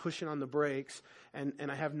car and I'm pushing on the brakes, and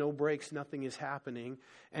I have no brakes, nothing is happening.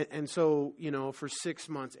 And so, for 6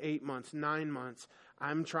 months, 8 months, 9 months,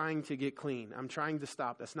 I'm trying to get clean. I'm trying to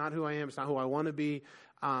stop. That's not who I am. It's not who I want to be.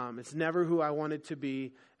 It's never who I wanted to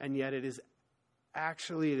be, and yet it is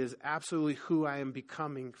absolutely who I am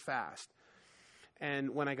becoming fast.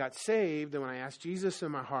 And when I got saved and when I asked Jesus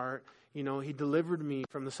in my heart, he delivered me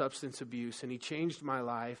from the substance abuse and he changed my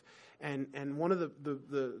life. And one of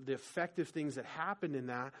the effective things that happened in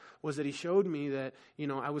that was that he showed me that,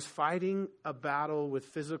 I was fighting a battle with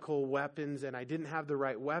physical weapons and I didn't have the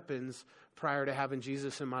right weapons prior to having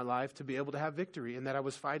Jesus in my life to be able to have victory. And that I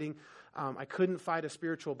was fighting, I couldn't fight a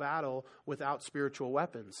spiritual battle without spiritual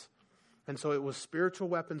weapons. And so it was spiritual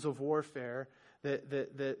weapons of warfare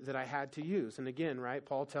that I had to use. And again, right,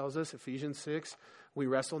 Paul tells us, Ephesians 6, we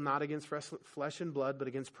wrestle not against flesh and blood, but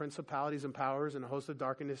against principalities and powers and a host of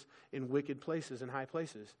darkness in wicked places and high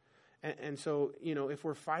places. And so, if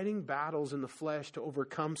we're fighting battles in the flesh to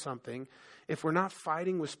overcome something, if we're not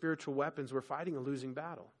fighting with spiritual weapons, we're fighting a losing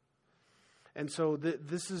battle. And so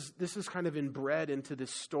this is kind of inbred into this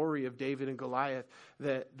story of David and Goliath,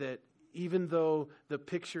 that even though the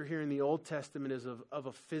picture here in the Old Testament is of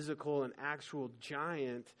a physical and actual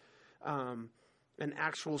giant, and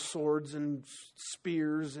actual swords and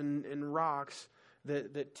spears and rocks,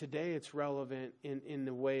 that today it's relevant in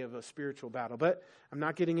the way of a spiritual battle. But I'm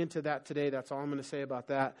not getting into that today. That's all I'm going to say about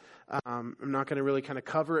that. I'm not going to really kind of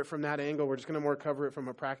cover it from that angle. We're just going to more cover it from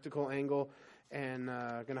a practical angle, and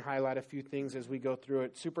going to highlight a few things as we go through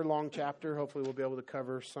it. Super long chapter. Hopefully we'll be able to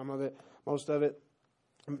cover some of it, most of it.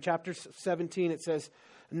 In chapter 17, it says,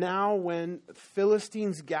 "Now when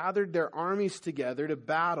Philistines gathered their armies together to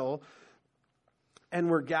battle and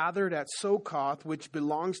were gathered at Sokoth, which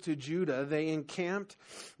belongs to Judah, they encamped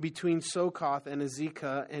between Sokoth and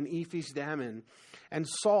Azekah and Ephes-dammim. And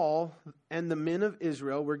Saul and the men of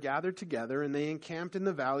Israel were gathered together, and they encamped in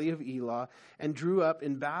the valley of Elah and drew up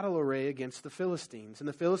in battle array against the Philistines. And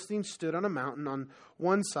the Philistines stood on a mountain on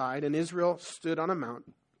one side, and Israel stood on a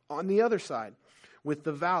mountain on the other side, with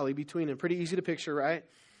the valley between them." Pretty easy to picture, right?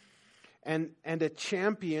 And a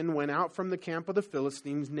champion went out from the camp of the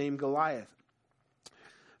Philistines named Goliath,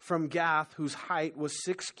 from Gath, whose height was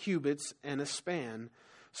 6 cubits and a span.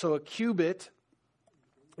 So a cubit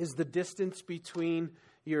is the distance between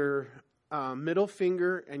your middle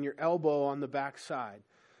finger and your elbow on the back side.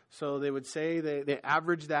 So they would say they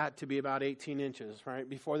average that to be about 18 inches, right?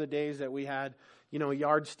 Before the days that we had,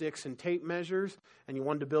 yardsticks and tape measures, and you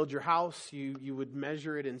wanted to build your house, you would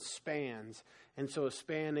measure it in spans. And so a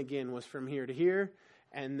span, again, was from here to here,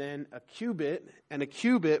 and then a cubit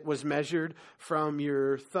was measured from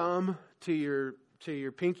your thumb to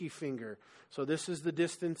your pinky finger. So this is the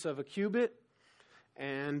distance of a cubit,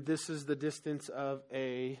 and this is the distance of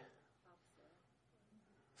a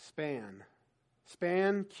span.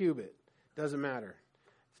 Span, cubit, doesn't matter.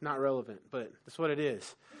 It's not relevant, but that's what it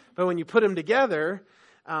is. But when you put them together,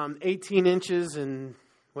 18 inches and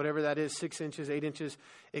whatever that is, 6 inches, 8 inches,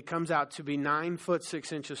 it comes out to be 9 foot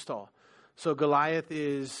 6 inches tall. So Goliath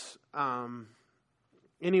is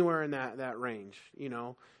anywhere in that range, you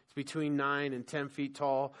know. It's between 9 and 10 feet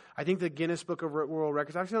tall. I think the Guinness Book of World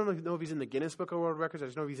Records, I actually don't know if he's in the Guinness Book of World Records. I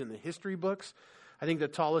just know if he's in the history books. I think the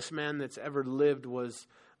tallest man that's ever lived was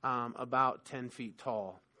about 10 feet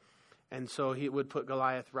tall. And so he would put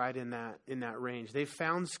Goliath right in that range. They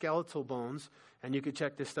found skeletal bones, and you could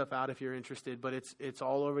check this stuff out if you're interested. But it's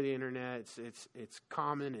all over the internet. It's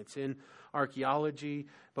common. It's in archaeology.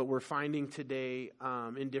 But we're finding today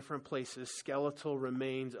in different places skeletal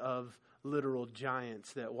remains of literal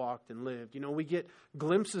giants that walked and lived. You know, we get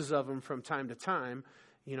glimpses of them from time to time.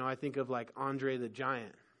 You know, I think of like Andre the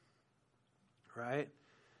Giant, right?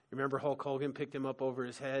 Remember Hulk Hogan picked him up over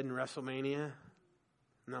his head in WrestleMania?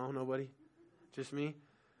 No, nobody? Just me?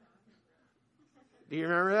 Do you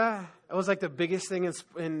remember that? It was like the biggest thing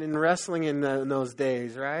in wrestling in those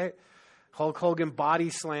days, right? Hulk Hogan body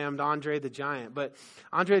slammed Andre the Giant. But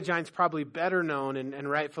Andre the Giant's probably better known, and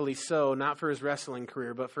rightfully so, not for his wrestling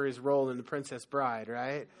career, but for his role in The Princess Bride,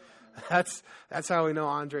 right? That's how we know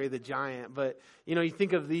Andre the Giant. But, you know, you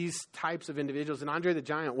think of these types of individuals, and Andre the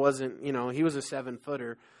Giant wasn't, you know, he was a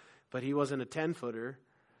 7-footer, but he wasn't a 10-footer.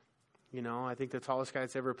 You know, I think the tallest guy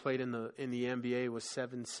that's ever played in the NBA was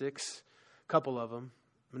 7'6". A couple of them.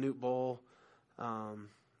 Manute Bol,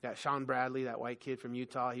 that Sean Bradley, that white kid from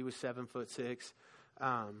Utah, he was 7'6".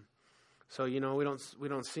 So, you know, we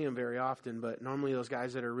don't see him very often, but normally those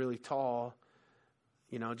guys that are really tall,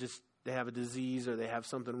 you know, just they have a disease or they have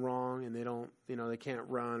something wrong and they don't, you know, they can't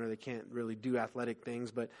run or they can't really do athletic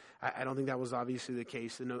things. But I don't think that was obviously the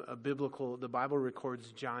case. In the Bible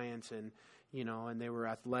records giants and, you know, and they were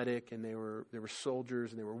athletic and they were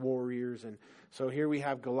soldiers and they were warriors. And so here we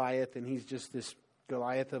have Goliath, and he's just this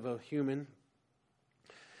Goliath of a human.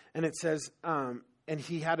 And it says, and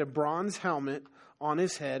he had a bronze helmet on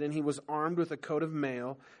his head, and he was armed with a coat of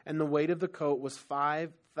mail, and the weight of the coat was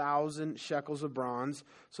 5,000 shekels of bronze.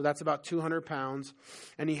 So that's about 200 pounds.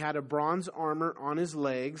 And he had a bronze armor on his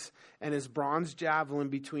legs, and his bronze javelin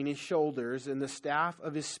between his shoulders, and the staff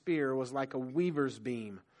of his spear was like a weaver's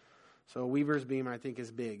beam. So a weaver's beam, I think,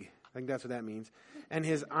 is big. I think that's what that means. And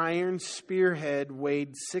his iron spearhead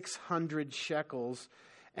weighed 600 shekels,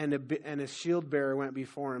 and a shield bearer went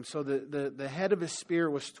before him. So the head of his spear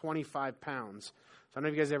was 25 pounds. So I don't know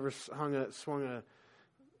if you guys ever swung a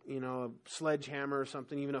sledgehammer or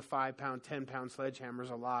something. Even a 5-pound, 10-pound sledgehammer is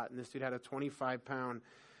a lot. And this dude had a 25-pound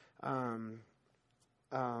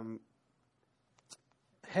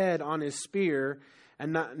head on his spear.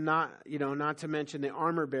 And not to mention the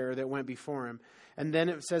armor bearer that went before him. And then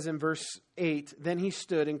it says in verse 8, then he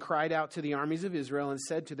stood and cried out to the armies of Israel and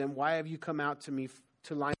said to them, why have you come out to me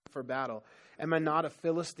to line up for battle? Am I not a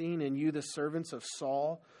Philistine, and you the servants of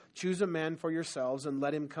Saul? Choose a man for yourselves and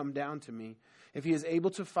let him come down to me. If he is able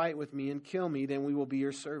to fight with me and kill me, then we will be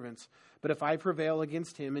your servants. But if I prevail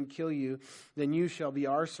against him and kill you, then you shall be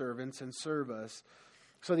our servants and serve us.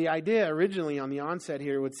 So the idea originally on the onset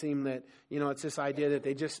here would seem that, you know, it's this idea that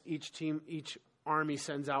they just, each army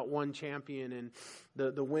sends out one champion, and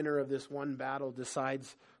the winner of this one battle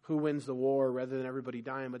decides who wins the war rather than everybody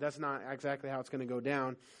dying. But that's not exactly how it's going to go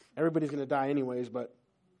down. Everybody's going to die anyways, but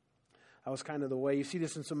that was kind of the way. You see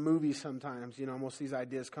this in some movies sometimes. You know, most of these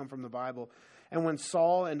ideas come from the Bible. And when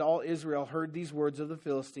Saul and all Israel heard these words of the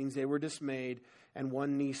Philistines, they were dismayed, and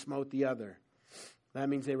one knee smote the other. That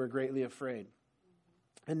means they were greatly afraid.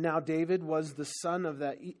 And now David was the son of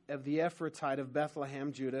the Ephrathite of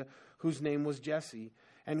Bethlehem, Judah, whose name was Jesse,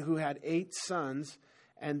 and who had 8 sons,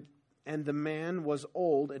 and the man was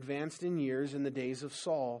old, advanced in years in the days of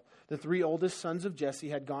Saul. The 3 oldest sons of Jesse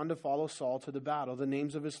had gone to follow Saul to the battle. The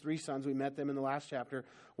names of his 3 sons, we met them in the last chapter,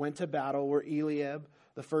 went to battle were Eliab,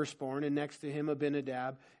 the firstborn, and next to him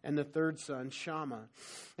Abinadab, and the 3rd son, Shammah.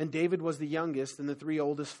 And David was the youngest, and the 3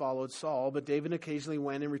 oldest followed Saul. But David occasionally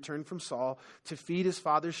went and returned from Saul to feed his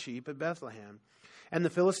father's sheep at Bethlehem. And the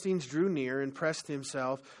Philistines drew near and pressed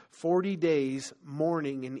himself 40 days,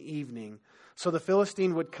 morning and evening. So the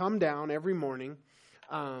Philistine would come down every morning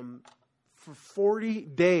for 40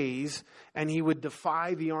 days, and he would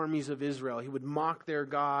defy the armies of Israel. He would mock their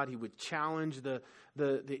God. He would challenge the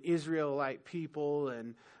Israelite people,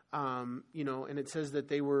 and and it says that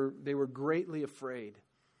they were greatly afraid.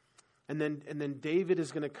 And then David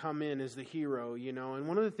is going to come in as the hero, And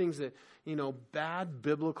one of the things that, bad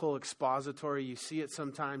biblical expository, you see it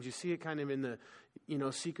sometimes. You see it kind of in the,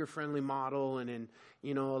 seeker-friendly model, and in,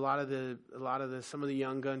 some of the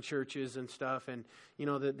young gun churches and stuff. And,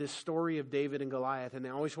 this story of David and Goliath, and they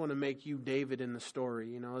always want to make you David in the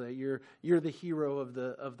story, that you're the hero of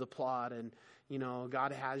the plot, and,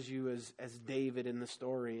 God has you as David in the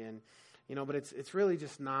story. And, but it's really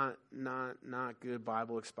just not good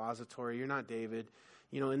Bible expository. You're not David.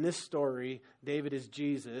 In this story, David is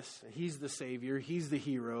Jesus. He's the Savior. He's the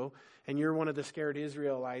hero. And you're one of the scared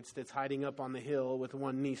Israelites that's hiding up on the hill with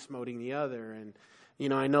one knee smoting the other. And,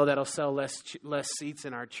 I know that'll sell less seats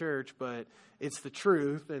in our church, but it's the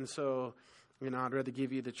truth. And so, I'd rather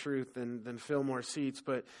give you the truth than fill more seats.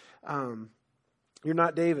 But you're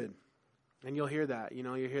not David. And you'll hear that,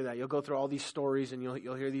 you'll hear that. You'll go through all these stories, and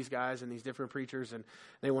you'll hear these guys and these different preachers, and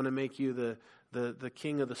they want to make you the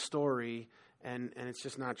king of the story, and it's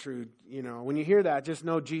just not true. When you hear that, just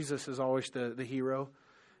know Jesus is always the hero.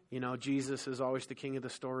 Jesus is always the king of the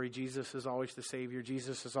story. Jesus is always the Savior.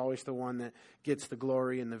 Jesus is always the one that gets the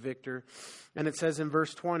glory and the victor. And it says in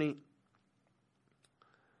verse 20,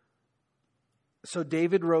 so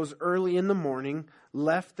David rose early in the morning,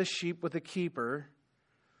 left the sheep with a keeper,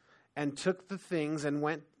 and took the things and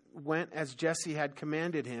went as Jesse had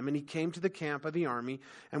commanded him. And he came to the camp of the army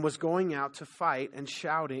and was going out to fight and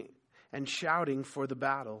shouting for the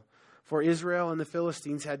battle. For Israel and the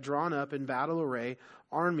Philistines had drawn up in battle array,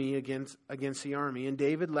 army against the army. And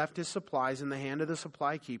David left his supplies in the hand of the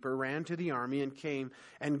supply keeper, ran to the army, and came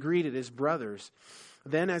and greeted his brothers.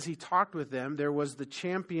 Then as he talked with them, there was the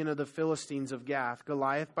champion of the Philistines of Gath,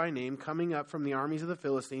 Goliath by name, coming up from the armies of the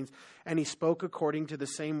Philistines, and he spoke according to the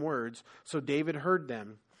same words. So David heard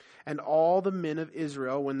them. And all the men of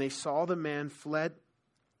Israel, when they saw the man, fled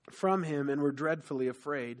from him and were dreadfully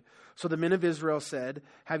afraid. So the men of Israel said,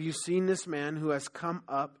 have you seen this man who has come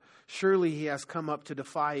up? Surely he has come up to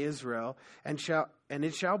defy Israel. And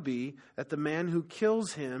it shall be that the man who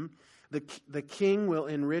kills him, the king will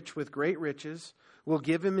enrich with great riches, will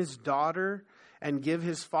give him his daughter, and give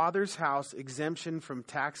his father's house exemption from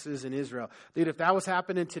taxes in Israel. Dude, if that was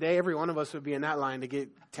happening today, every one of us would be in that line to get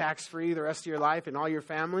tax-free the rest of your life and all your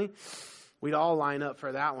family. We'd all line up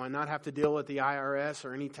for that one, not have to deal with the IRS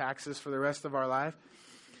or any taxes for the rest of our life.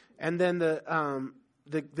 And then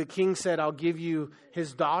the king said, I'll give you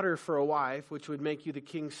his daughter for a wife, which would make you the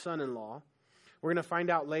king's son-in-law. We're going to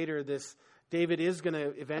find out later David is going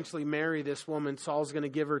to eventually marry this woman. Saul's going to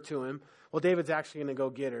give her to him. Well, David's actually going to go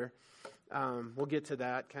get her. We'll get to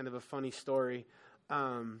that, kind of a funny story.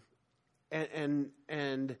 But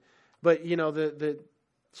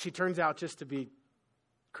she turns out just to be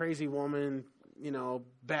crazy woman,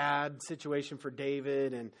 bad situation for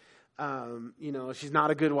David. And, she's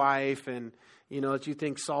not a good wife. And, that you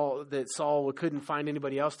think Saul couldn't find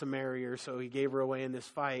anybody else to marry her. So he gave her away in this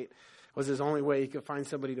fight. Was his only way he could find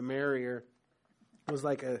somebody to marry her. It was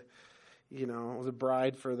like it was a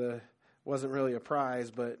bride wasn't really a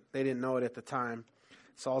prize, but they didn't know it at the time.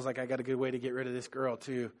 Saul's like, I got a good way to get rid of this girl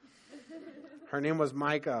too. Her name was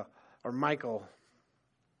Michael.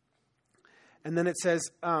 And then it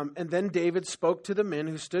says, and then David spoke to the men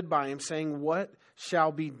who stood by him, saying, what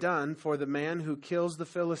shall be done for the man who kills the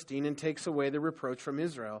Philistine and takes away the reproach from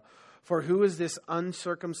Israel? For who is this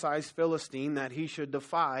uncircumcised Philistine that he should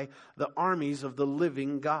defy the armies of the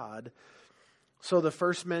living God? So the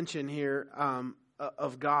first mention here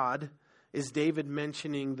of God is David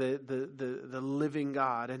mentioning the living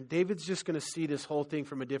God. And David's just going to see this whole thing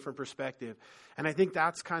from a different perspective. And I think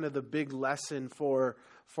that's kind of the big lesson for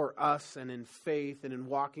us and in faith and in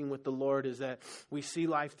walking with the Lord, is that we see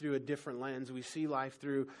life through a different lens. We see life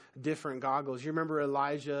through different goggles. You remember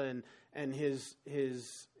Elijah and his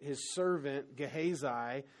servant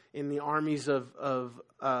Gehazi in the armies of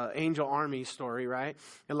angel army story, right?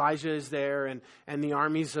 Elijah is there, and the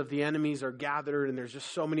armies of the enemies are gathered, and there's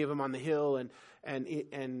just so many of them on the hill, and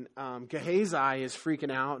Gehazi is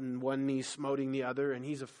freaking out, and one knee's smoting the other, and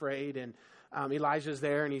he's afraid, and Elijah's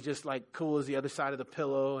there, and he's just like cool as the other side of the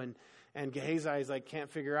pillow, and Gehazi is like,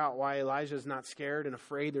 can't figure out why Elijah's not scared and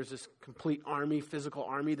afraid. There's this complete army, physical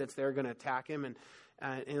army that's there going to attack him, and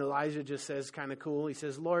Elijah just says, kind of cool, he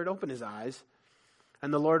says, Lord, open his eyes.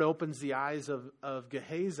 And the Lord opens the eyes of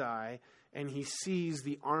Gehazi, and he sees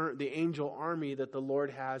the angel army that the Lord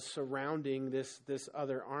has surrounding this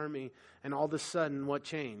other army. And all of a sudden, what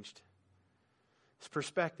changed? His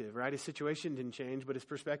perspective, right? His situation didn't change, but his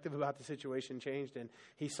perspective about the situation changed, and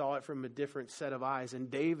he saw it from a different set of eyes. And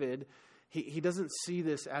David, he doesn't see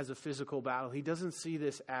this as a physical battle. He doesn't see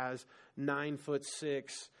this as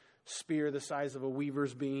 9'6", spear the size of a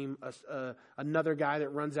weaver's beam, another guy that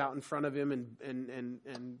runs out in front of him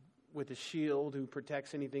and with a shield who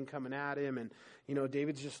protects anything coming at him. And,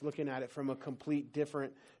 David's just looking at it from a complete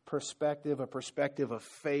different perspective, a perspective of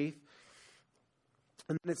faith.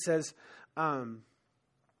 And then it says, and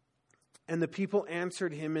the people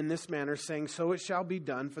answered him in this manner, saying, so it shall be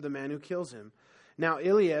done for the man who kills him. Now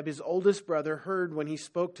Eliab, his oldest brother, heard when he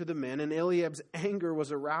spoke to the men, and Eliab's anger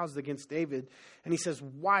was aroused against David. And he says,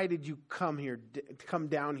 why did you come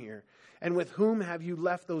down here? And with whom have you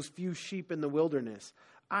left those few sheep in the wilderness?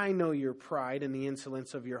 I know your pride and the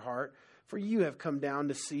insolence of your heart, for you have come down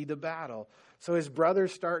to see the battle. So his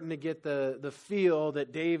brother's starting to get the feel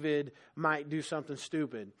that David might do something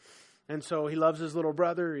stupid. And so he loves his little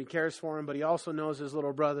brother, he cares for him, but he also knows his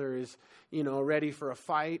little brother is, ready for a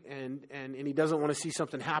fight, and he doesn't want to see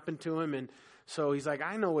something happen to him. And so he's like,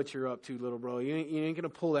 I know what you're up to, little bro. You ain't going to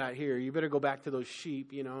pull that here. You better go back to those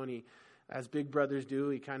sheep, and he, as big brothers do,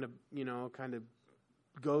 he kind of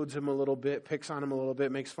goads him a little bit, picks on him a little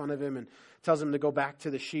bit, makes fun of him, and tells him to go back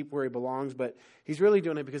to the sheep where he belongs. But he's really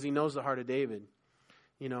doing it because he knows the heart of David,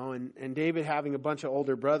 and David having a bunch of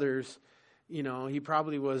older brothers, he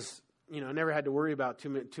probably was, never had to worry about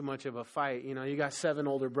too much of a fight. You got 7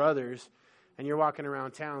 older brothers, and you're walking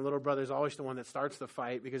around town. Little brother's always the one that starts the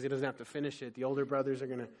fight because he doesn't have to finish it. The older brothers are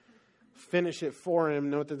going to finish it for him.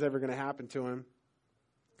 Nothing's ever going to happen to him.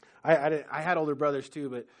 I had older brothers too,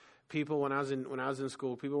 but people when I was in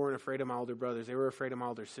school, people weren't afraid of my older brothers. They were afraid of my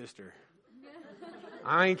older sister.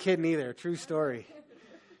 I ain't kidding either. True story.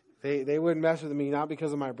 They wouldn't mess with me, not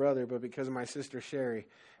because of my brother, but because of my sister Sherry.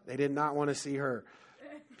 They did not want to see her.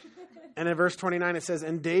 And in verse 29 it says,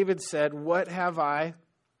 and David said, what have I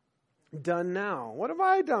done now? What have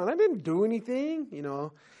I done? I didn't do anything,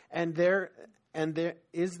 And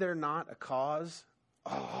is there not a cause?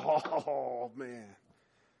 Oh, man.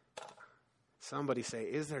 Somebody say,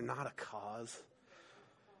 is there not a cause?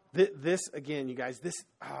 This, again, you guys,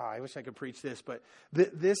 I wish I could preach this, but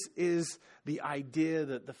this is the idea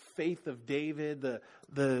that the faith of David,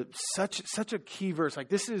 such a key verse. Like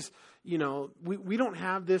this is, we don't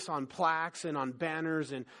have this on plaques and on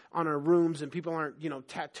banners and on our rooms, and people aren't,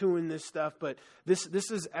 tattooing this stuff, but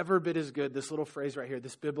this is every bit as good, this little phrase right here,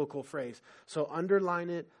 this biblical phrase. So underline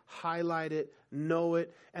it, highlight it, know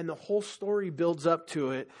it, and the whole story builds up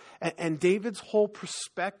to it. And David's whole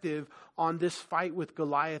perspective on this fight with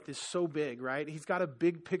Goliath is so big, right? He's got a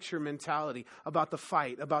big picture mentality about the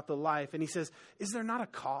fight, about the life. And he says, is there not a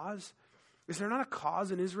cause? Is there not a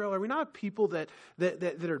cause in Israel? Are we not a people that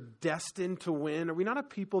are destined to win? Are we not a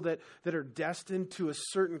people that are destined to a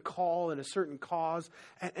certain call and a certain cause?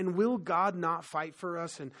 And will God not fight for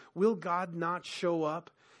us? And will God not show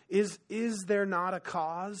up? Is there not a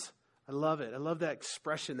cause? I love it. I love that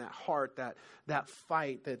expression, that heart, that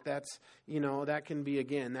fight, that's, that can be,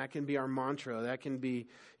 again, that can be our mantra. That can be,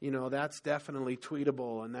 that's definitely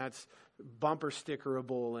tweetable, and that's bumper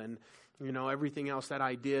stickerable, and, everything else, that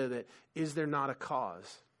idea that, is there not a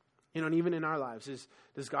cause? And even in our lives,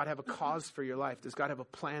 does God have a cause for your life? Does God have a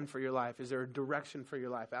plan for your life? Is there a direction for your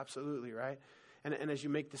life? Absolutely, right? And as you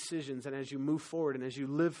make decisions, and as you move forward, and as you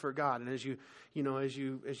live for God, and as you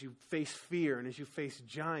face fear, and as you face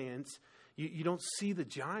giants, you don't see the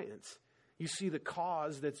giants. You see the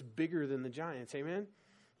cause that's bigger than the giants. Amen?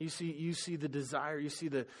 You see the desire. You see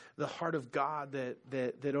the heart of God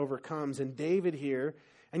that overcomes. And David here,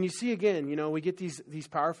 and you see again, we get these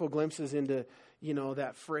powerful glimpses into,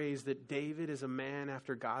 that phrase that David is a man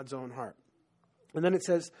after God's own heart. And then it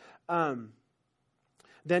says,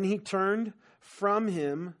 then he turned from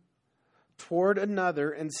him toward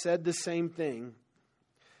another and said the same thing.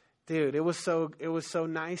 Dude, it was so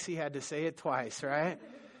nice he had to say it twice, right?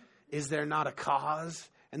 Is there not a cause?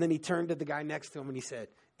 And then he turned to the guy next to him and he said,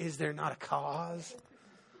 is there not a cause?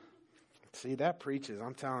 See, that preaches,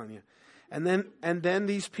 I'm telling you. And then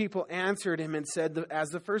these people answered him and said,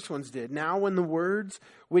 as the first ones did. Now when the words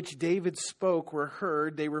which David spoke were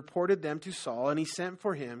heard, they reported them to Saul, and he sent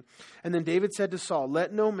for him. And then David said to Saul,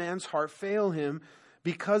 let no man's heart fail him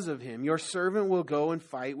because of him. Your servant will go and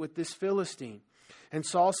fight with this Philistine. And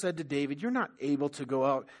Saul said to David, you're not able to go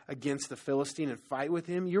out against the Philistine and fight with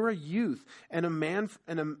him. You're a youth, and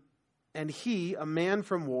he a man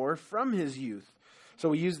from war from his youth. So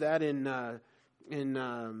we use that in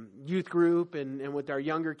youth group and with our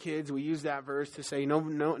younger kids. We use that verse to say, no,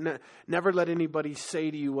 never let anybody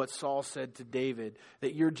say to you what Saul said to David,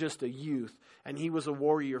 that you're just a youth, and he was a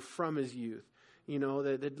warrior from his youth.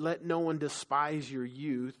 That let no one despise your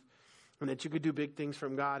youth. And that you could do big things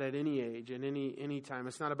from God at any age and any time.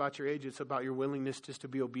 It's not about your age. It's about your willingness just to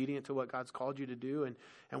be obedient to what God's called you to do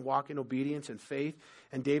and walk in obedience and faith.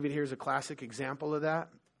 And David here's a classic example of that.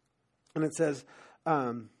 And it says,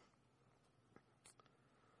 but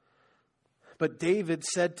David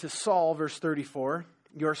said to Saul, verse 34,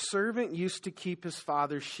 your servant used to keep his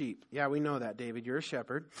father's sheep. Yeah, we know that, David. You're a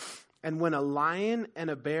shepherd. And when a lion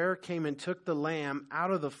and a bear came and took the lamb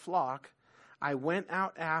out of the flock, I went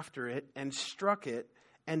out after it and struck it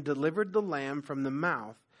and delivered the lamb from the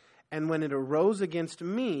mouth. And when it arose against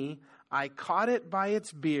me, I caught it by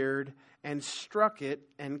its beard and struck it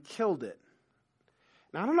and killed it.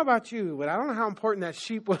 Now, I don't know about you, but I don't know how important that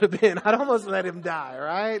sheep would have been. I'd almost let him die,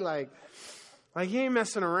 right? Like he ain't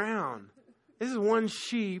messing around. This is one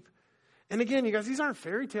sheep. And again, you guys, these aren't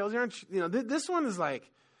fairy tales. They aren't, this one is like,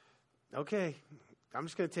 okay, I'm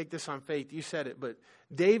just going to take this on faith. You said it. But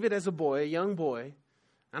David as a boy, a young boy,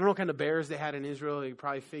 I don't know what kind of bears they had in Israel. You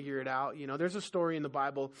probably figure it out. There's a story in the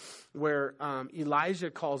Bible where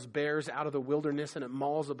Elijah calls bears out of the wilderness and it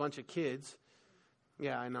mauls a bunch of kids.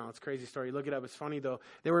 Yeah, I know. It's a crazy story. Look it up. It's funny, though.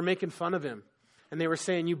 They were making fun of him. And they were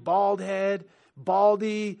saying, you bald head,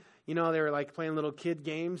 baldy. They were like playing little kid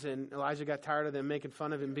games. And Elijah got tired of them making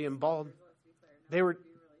fun of him being bald. They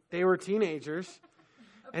were teenagers.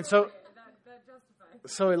 And so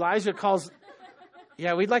Elijah calls,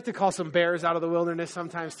 yeah, we'd like to call some bears out of the wilderness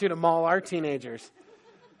sometimes too to maul our teenagers.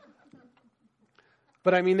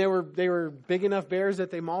 But I mean, they were big enough bears that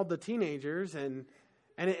they mauled the teenagers, and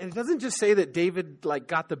it doesn't just say that David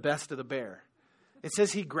got the best of the bear. It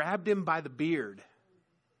says he grabbed him by the beard.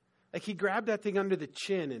 Like he grabbed that thing under the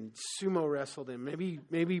chin and sumo wrestled him.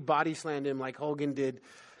 Maybe body slammed him like Hogan did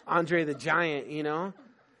Andre the Giant,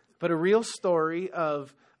 But a real story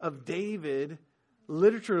of David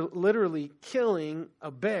literally killing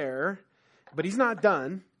a bear, but he's not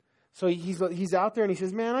done. So he's out there and he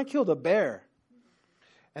says, man, I killed a bear.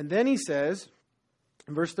 And then he says,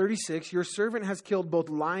 in verse 36, your servant has killed both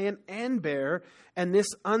lion and bear, and this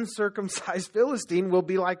uncircumcised Philistine will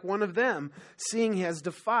be like one of them, seeing he has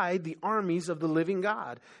defied the armies of the living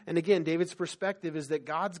God. And again, David's perspective is that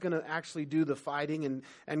God's going to actually do the fighting,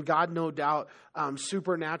 and God no doubt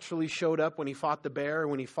supernaturally showed up when he fought the bear,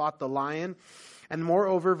 when he fought the lion. And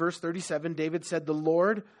moreover, verse 37, David said, the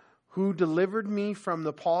Lord who delivered me from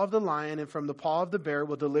the paw of the lion and from the paw of the bear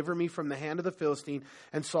will deliver me from the hand of the Philistine.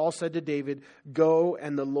 And Saul said to David, go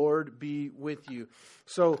and the Lord be with you.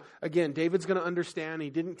 So again, David's going to understand. He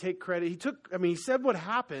didn't take credit. He said what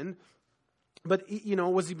happened, but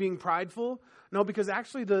was he being prideful? No, because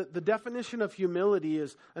actually the definition of humility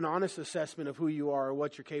is an honest assessment of who you are or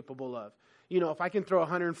what you're capable of. If I can throw a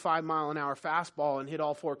 105 mile an hour fastball and hit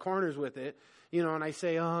all four corners with it, and I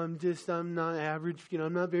say, I'm not average,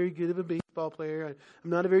 I'm not very good of a baseball player. I'm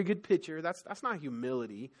not a very good pitcher. That's not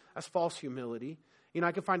humility. That's false humility.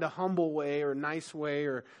 I can find a humble way or a nice way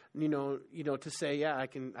or, to say, yeah, I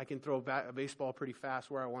can throw a baseball pretty fast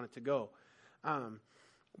where I want it to go.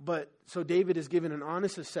 But so David is given an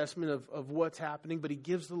honest assessment of what's happening, but he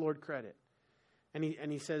gives the Lord credit. And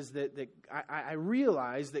he says that I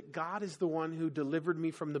realize that God is the one who delivered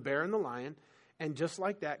me from the bear and the lion. And just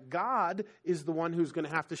like that, God is the one who's going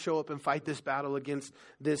to have to show up and fight this battle against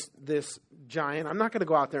this giant. I'm not going to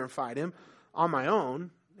go out there and fight him on my own.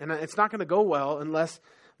 And it's not going to go well unless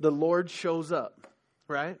the Lord shows up,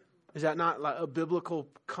 right? Is that not like a biblical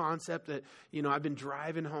concept that, I've been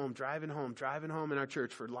driving home in our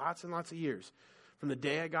church for lots and lots of years. From the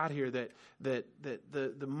day I got here, that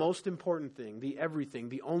the most important thing, the everything,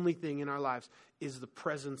 the only thing in our lives is the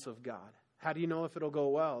presence of God. How do you know if it'll go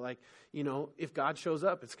well? If God shows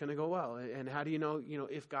up, it's going to go well. And how do you know,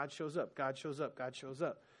 if God shows up, God shows up, God shows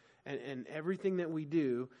up. And everything that we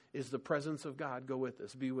do is the presence of God go with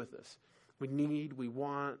us, be with us. We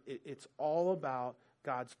want, it's all about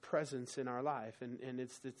God's presence in our life. And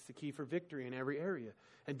it's the key for victory in every area.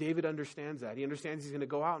 And David understands that. He understands he's going to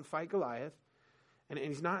go out and fight Goliath. And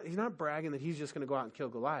he's not bragging that he's just going to go out and kill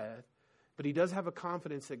Goliath. But he does have a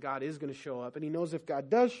confidence that God is going to show up. And he knows if God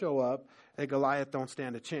does show up, that Goliath don't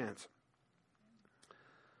stand a chance.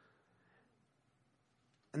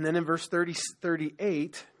 And then in verse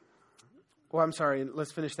 38,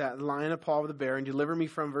 let's finish that. The lion and paw of the bear, and deliver me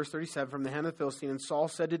from, verse 37, from the hand of the Philistine. And Saul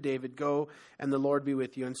said to David, go, and the Lord be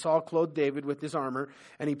with you. And Saul clothed David with his armor,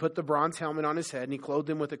 and he put the bronze helmet on his head, and he clothed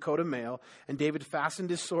him with a coat of mail. And David fastened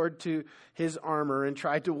his sword to his armor and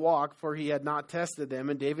tried to walk, for he had not tested them.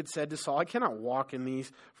 And David said to Saul, I cannot walk in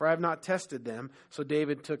these, for I have not tested them. So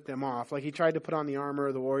David took them off. Like he tried to put on the armor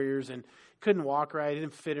of the warriors and couldn't walk right, it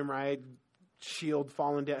didn't fit him right. Shield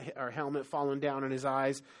falling down, or helmet falling down on his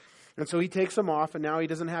eyes. And so he takes them off, and now he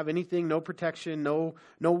doesn't have anything, no protection, no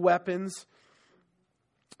weapons.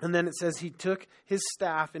 And then it says he took his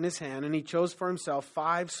staff in his hand, and he chose for himself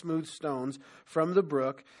 5 smooth stones from the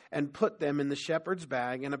brook, and put them in the shepherd's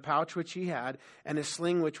bag, and a pouch which he had, and a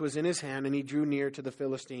sling which was in his hand, and he drew near to the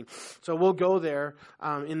Philistine. So we'll go there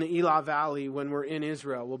in the Elah Valley when we're in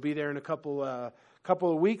Israel. We'll be there in a couple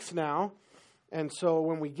of weeks now. And so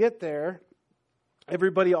when we get there,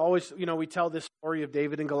 everybody always, we tell this story of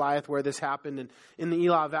David and Goliath where this happened. And in the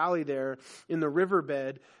Elah Valley there, in the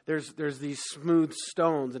riverbed, there's these smooth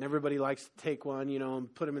stones, and everybody likes to take one,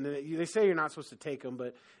 and put them in they say you're not supposed to take them,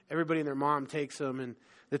 but everybody and their mom takes them. And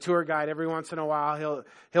the tour guide, every once in a while,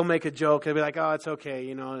 he'll make a joke. He'll be like, oh, it's okay.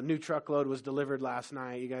 A new truckload was delivered last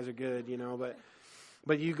night. You guys are good,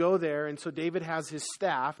 But you go there, and so David has his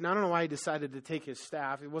staff. Now, I don't know why he decided to take his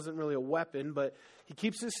staff. It wasn't really a weapon, but he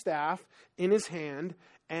keeps his staff in his hand,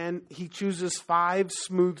 and he chooses 5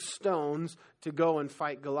 smooth stones to go and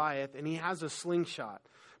fight Goliath, and he has a slingshot.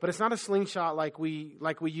 But it's not a slingshot like we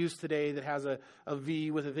use today that has a V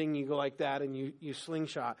with a thing. You go like that, and you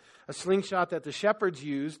slingshot. A slingshot that the shepherds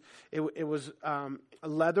used, it was a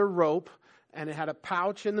leather rope, and it had a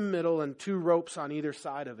pouch in the middle and 2 ropes on either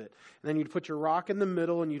side of it. And then you'd put your rock in the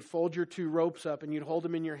middle, and you'd fold your 2 ropes up, and you'd hold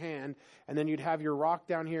them in your hand. And then you'd have your rock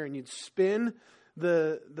down here, and you'd spin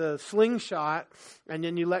the slingshot, and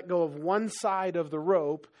then you let go of one side of the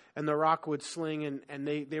rope, and the rock would sling, and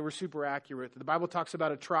they were super accurate. The Bible talks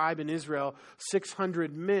about a tribe in Israel,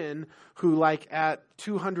 600 men who, like at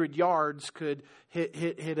 200 yards, could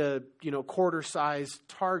hit a quarter-sized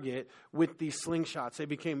target with these slingshots. They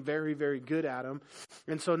became very, very good at them.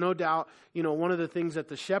 And so no doubt, one of the things that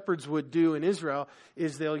the shepherds would do in Israel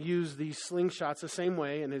is they'll use these slingshots the same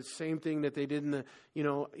way, and it's the same thing that they did in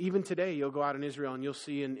even today, you'll go out in Israel and you'll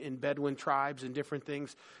see in Bedouin tribes and different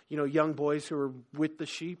things, young boys who are with the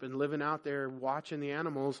sheep and living out there watching the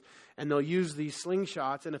animals, and they'll use these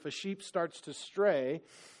slingshots, and if a sheep starts to stray,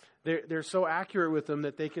 they're so accurate with them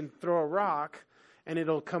that they can throw a rock, and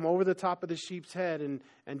it'll come over the top of the sheep's head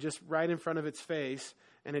and just right in front of its face,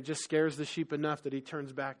 and it just scares the sheep enough that he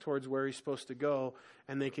turns back towards where he's supposed to go,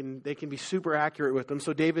 and they can be super accurate with them.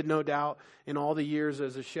 So David, no doubt, in all the years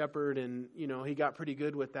as a shepherd, and he got pretty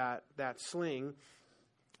good with that sling.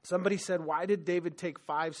 Somebody said, why did David take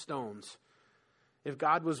 5 stones? If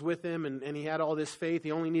God was with him and he had all this faith,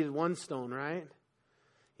 he only needed 1 stone, right?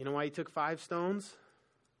 You know why he took 5 stones?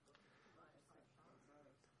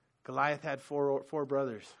 Goliath had 4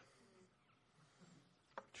 brothers.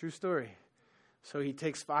 True story. So he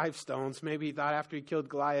takes 5 stones. Maybe he thought after he killed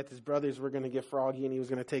Goliath, his brothers were going to get froggy and he was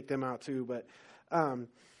going to take them out too. But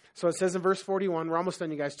so it says in verse 41, we're almost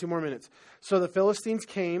done, you guys, 2 more minutes. So the Philistines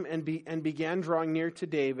came and began drawing near to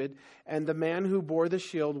David, and the man who bore the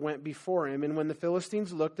shield went before him. And when the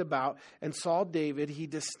Philistines looked about and saw David, he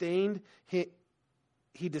disdained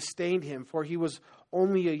him, for he was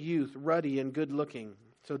only a youth, ruddy and good looking.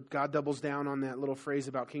 So God doubles down on that little phrase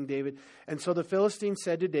about King David. And so the Philistines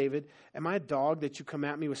said to David, am I a dog that you come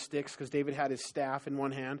at me with sticks? Because David had his staff in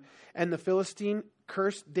one hand. And the Philistine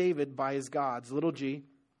cursed David by his gods, little g.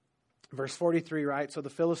 Verse 43, right? So the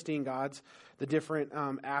Philistine gods, the different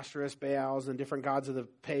Ashtoreths, Baals, and different gods of the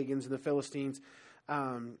pagans and the Philistines,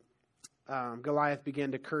 Goliath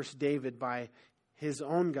began to curse David by his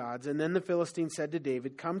own gods. And then the Philistine said to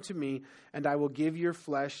David, come to me, and I will give your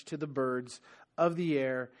flesh to the birds of the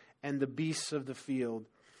air and the beasts of the field.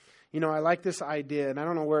 I like this idea, and I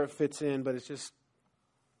don't know where it fits in, but it's just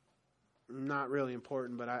not really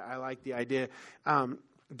important, but I like the idea.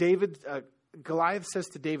 Goliath says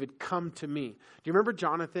to David, come to me. Do you remember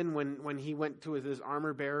Jonathan when he went to his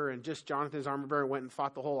armor bearer, and just Jonathan's armor bearer went and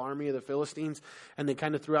fought the whole army of the Philistines, and they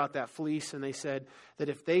kind of threw out that fleece, and they said that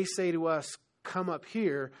if they say to us, come up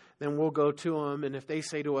here, then we'll go to them. And if they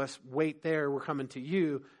say to us, wait there, we're coming to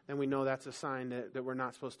you, then we know that's a sign that we're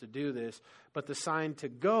not supposed to do this. But the sign to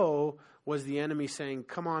go was the enemy saying,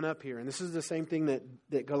 come on up here. And this is the same thing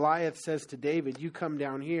that Goliath says to David, you come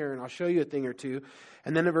down here and I'll show you a thing or two.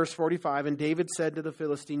 And then in verse 45, and David said to the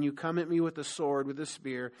Philistine, you come at me with a sword, with a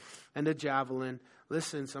spear, and a javelin.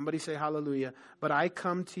 Listen, somebody say hallelujah. But I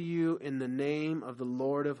come to you in the name of the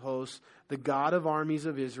Lord of hosts, the God of armies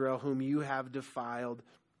of Israel, whom you have defied.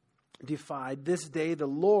 This day the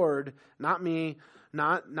Lord, not me,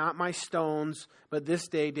 not my stones, but this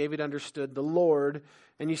day David understood the Lord.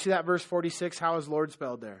 And you see that verse 46, how is Lord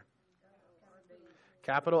spelled there?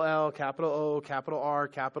 Capital L, capital O, capital R,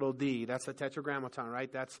 capital D. That's the tetragrammaton,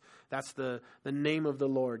 right? That's the name of the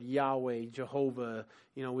Lord, Yahweh, Jehovah.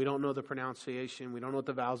 We don't know the pronunciation. We don't know what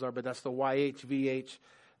the vowels are, but that's the YHVH.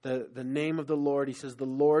 the name of the Lord. He says, the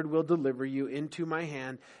Lord will deliver you into my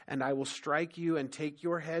hand, and I will strike you and take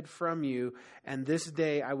your head from you. And this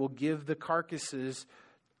day I will give the carcasses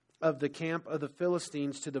of the camp of the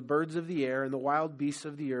Philistines to the birds of the air and the wild beasts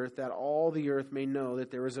of the earth, that all the earth may know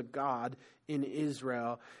that there is a God in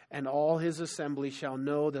Israel. And all his assembly shall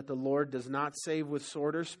know that the Lord does not save with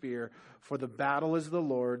sword or spear, for the battle is the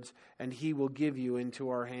Lord's, and he will give you into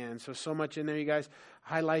our hands. So much in there, you guys.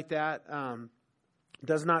 Highlight that.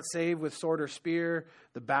 Does not save with sword or spear.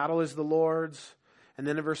 The battle is the Lord's. And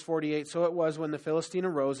then in verse 48, so it was when the Philistine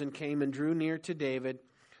arose and came and drew near to David,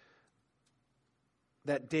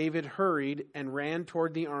 that David hurried and ran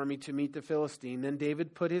toward the army to meet the Philistine. Then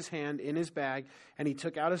David put his hand in his bag, and he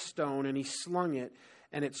took out a stone, and he slung it,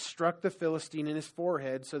 and it struck the Philistine in his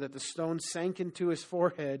forehead, so that the stone sank into his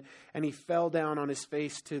forehead, and he fell down on his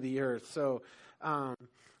face to the earth. So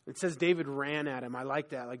it says David ran at him. I like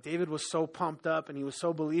that. Like, David was so pumped up, and he was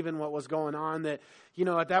so believing what was going on that,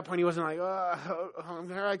 at that point he wasn't like, oh,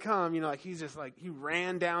 here I come. Like, he's just like, he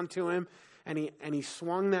ran down to him. And he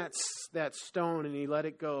swung that stone, and he let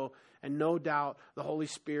it go. And no doubt the Holy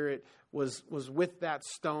Spirit was with that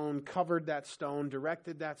stone, covered that stone,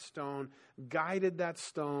 directed that stone, guided that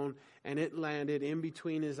stone, and it landed in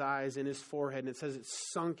between his eyes and his forehead. And it says it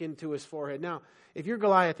sunk into his forehead. Now, if you're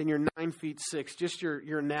Goliath and you're 9'6", just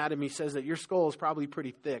your anatomy says that your skull is probably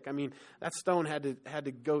pretty thick. I mean, that stone had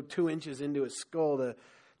to go 2 inches into his skull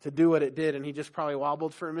to do what it did. And he just probably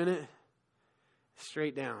wobbled for a minute.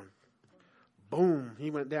 Straight down. Boom, he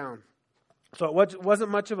went down. So it wasn't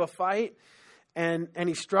much of a fight, and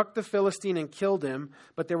he struck the Philistine and killed him,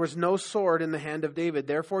 but there was no sword in the hand of David.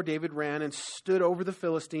 Therefore David ran and stood over the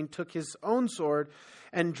Philistine, took his own sword,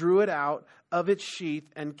 and drew it out of its sheath,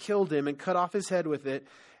 and killed him, and cut off his head with it,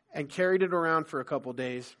 and carried it around for a couple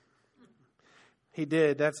days. He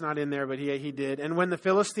did. That's not in there, but he did. And when the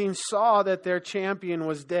Philistines saw that their champion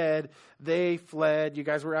was dead, they fled. You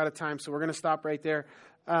guys, we're out of time, so we're going to stop right there.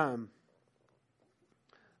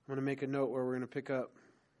 I'm going to make a note where we're going to pick up.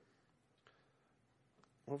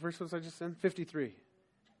 What verse was I just in? 53.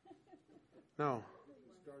 No.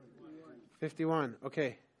 51.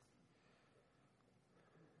 Okay.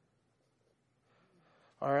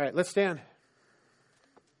 All right, let's stand.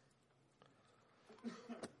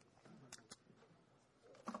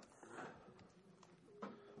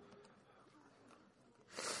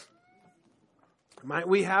 Might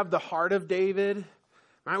we have the heart of David?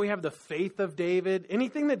 Might we have the faith of David?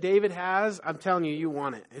 Anything that David has, I'm telling you, you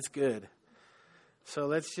want it. It's good. So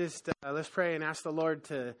let's just let's pray and ask the Lord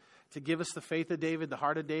to give us the faith of David, the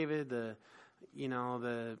heart of David, the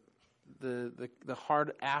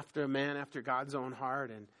heart after a man after God's own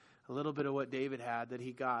heart, and a little bit of what David had that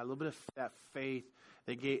he got, a little bit of that faith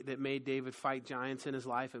that made David fight giants in his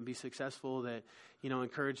life and be successful, that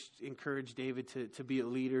encouraged David to be a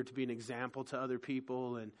leader, to be an example to other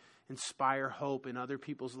people, and inspire hope in other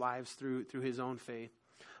people's lives through his own faith.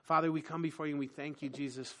 Father, we come before you and we thank you,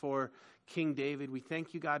 Jesus, for King David. We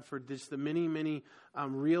thank you, God, for just the many, many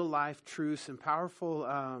real life truths and powerful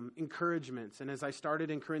encouragements. And as I started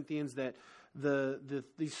in Corinthians, that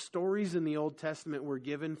these stories in the Old Testament were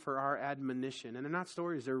given for our admonition. And they're not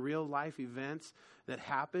stories, they're real life events that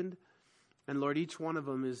happened. And Lord, each one of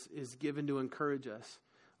them is given to encourage us.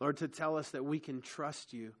 Lord, to tell us that we can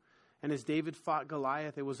trust you. And as David fought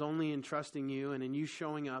Goliath, it was only in trusting you and in you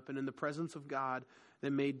showing up and in the presence of God that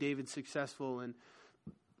made David successful. And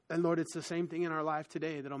Lord, it's the same thing in our life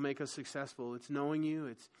today that'll make us successful. It's knowing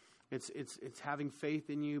you. It's having faith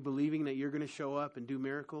in you, believing that you're going to show up and do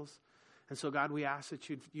miracles. And so, God, we ask that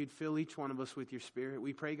you'd fill each one of us with your Spirit.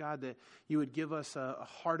 We pray, God, that you would give us a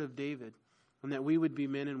heart of David, and that we would be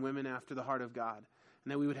men and women after the heart of God,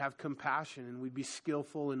 and that we would have compassion, and we'd be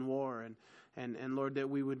skillful in war, and Lord, that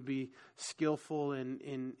we would be skillful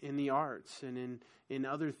in the arts and in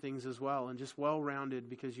other things as well, and just well-rounded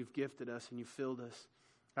because you've gifted us and you've filled us.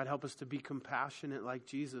 God, help us to be compassionate like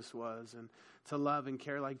Jesus was, and to love and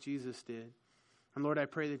care like Jesus did. And Lord, I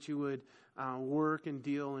pray that you would work and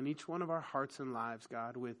deal in each one of our hearts and lives,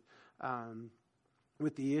 God, with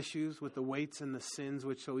the issues, with the weights and the sins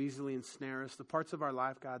which so easily ensnare us, the parts of our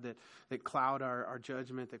life, God, that cloud our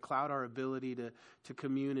judgment, that cloud our ability to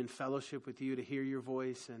commune and fellowship with you, to hear your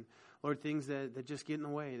voice. And Lord, things that just get in the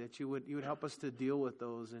way, that you would help us to deal with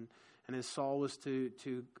those. And as Saul was to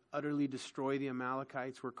utterly destroy the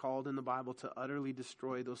Amalekites, we're called in the Bible to utterly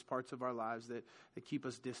destroy those parts of our lives that keep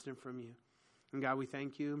us distant from you. And God, we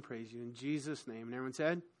thank you and praise you in Jesus' name. And everyone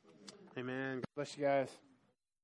said, amen. God bless you guys.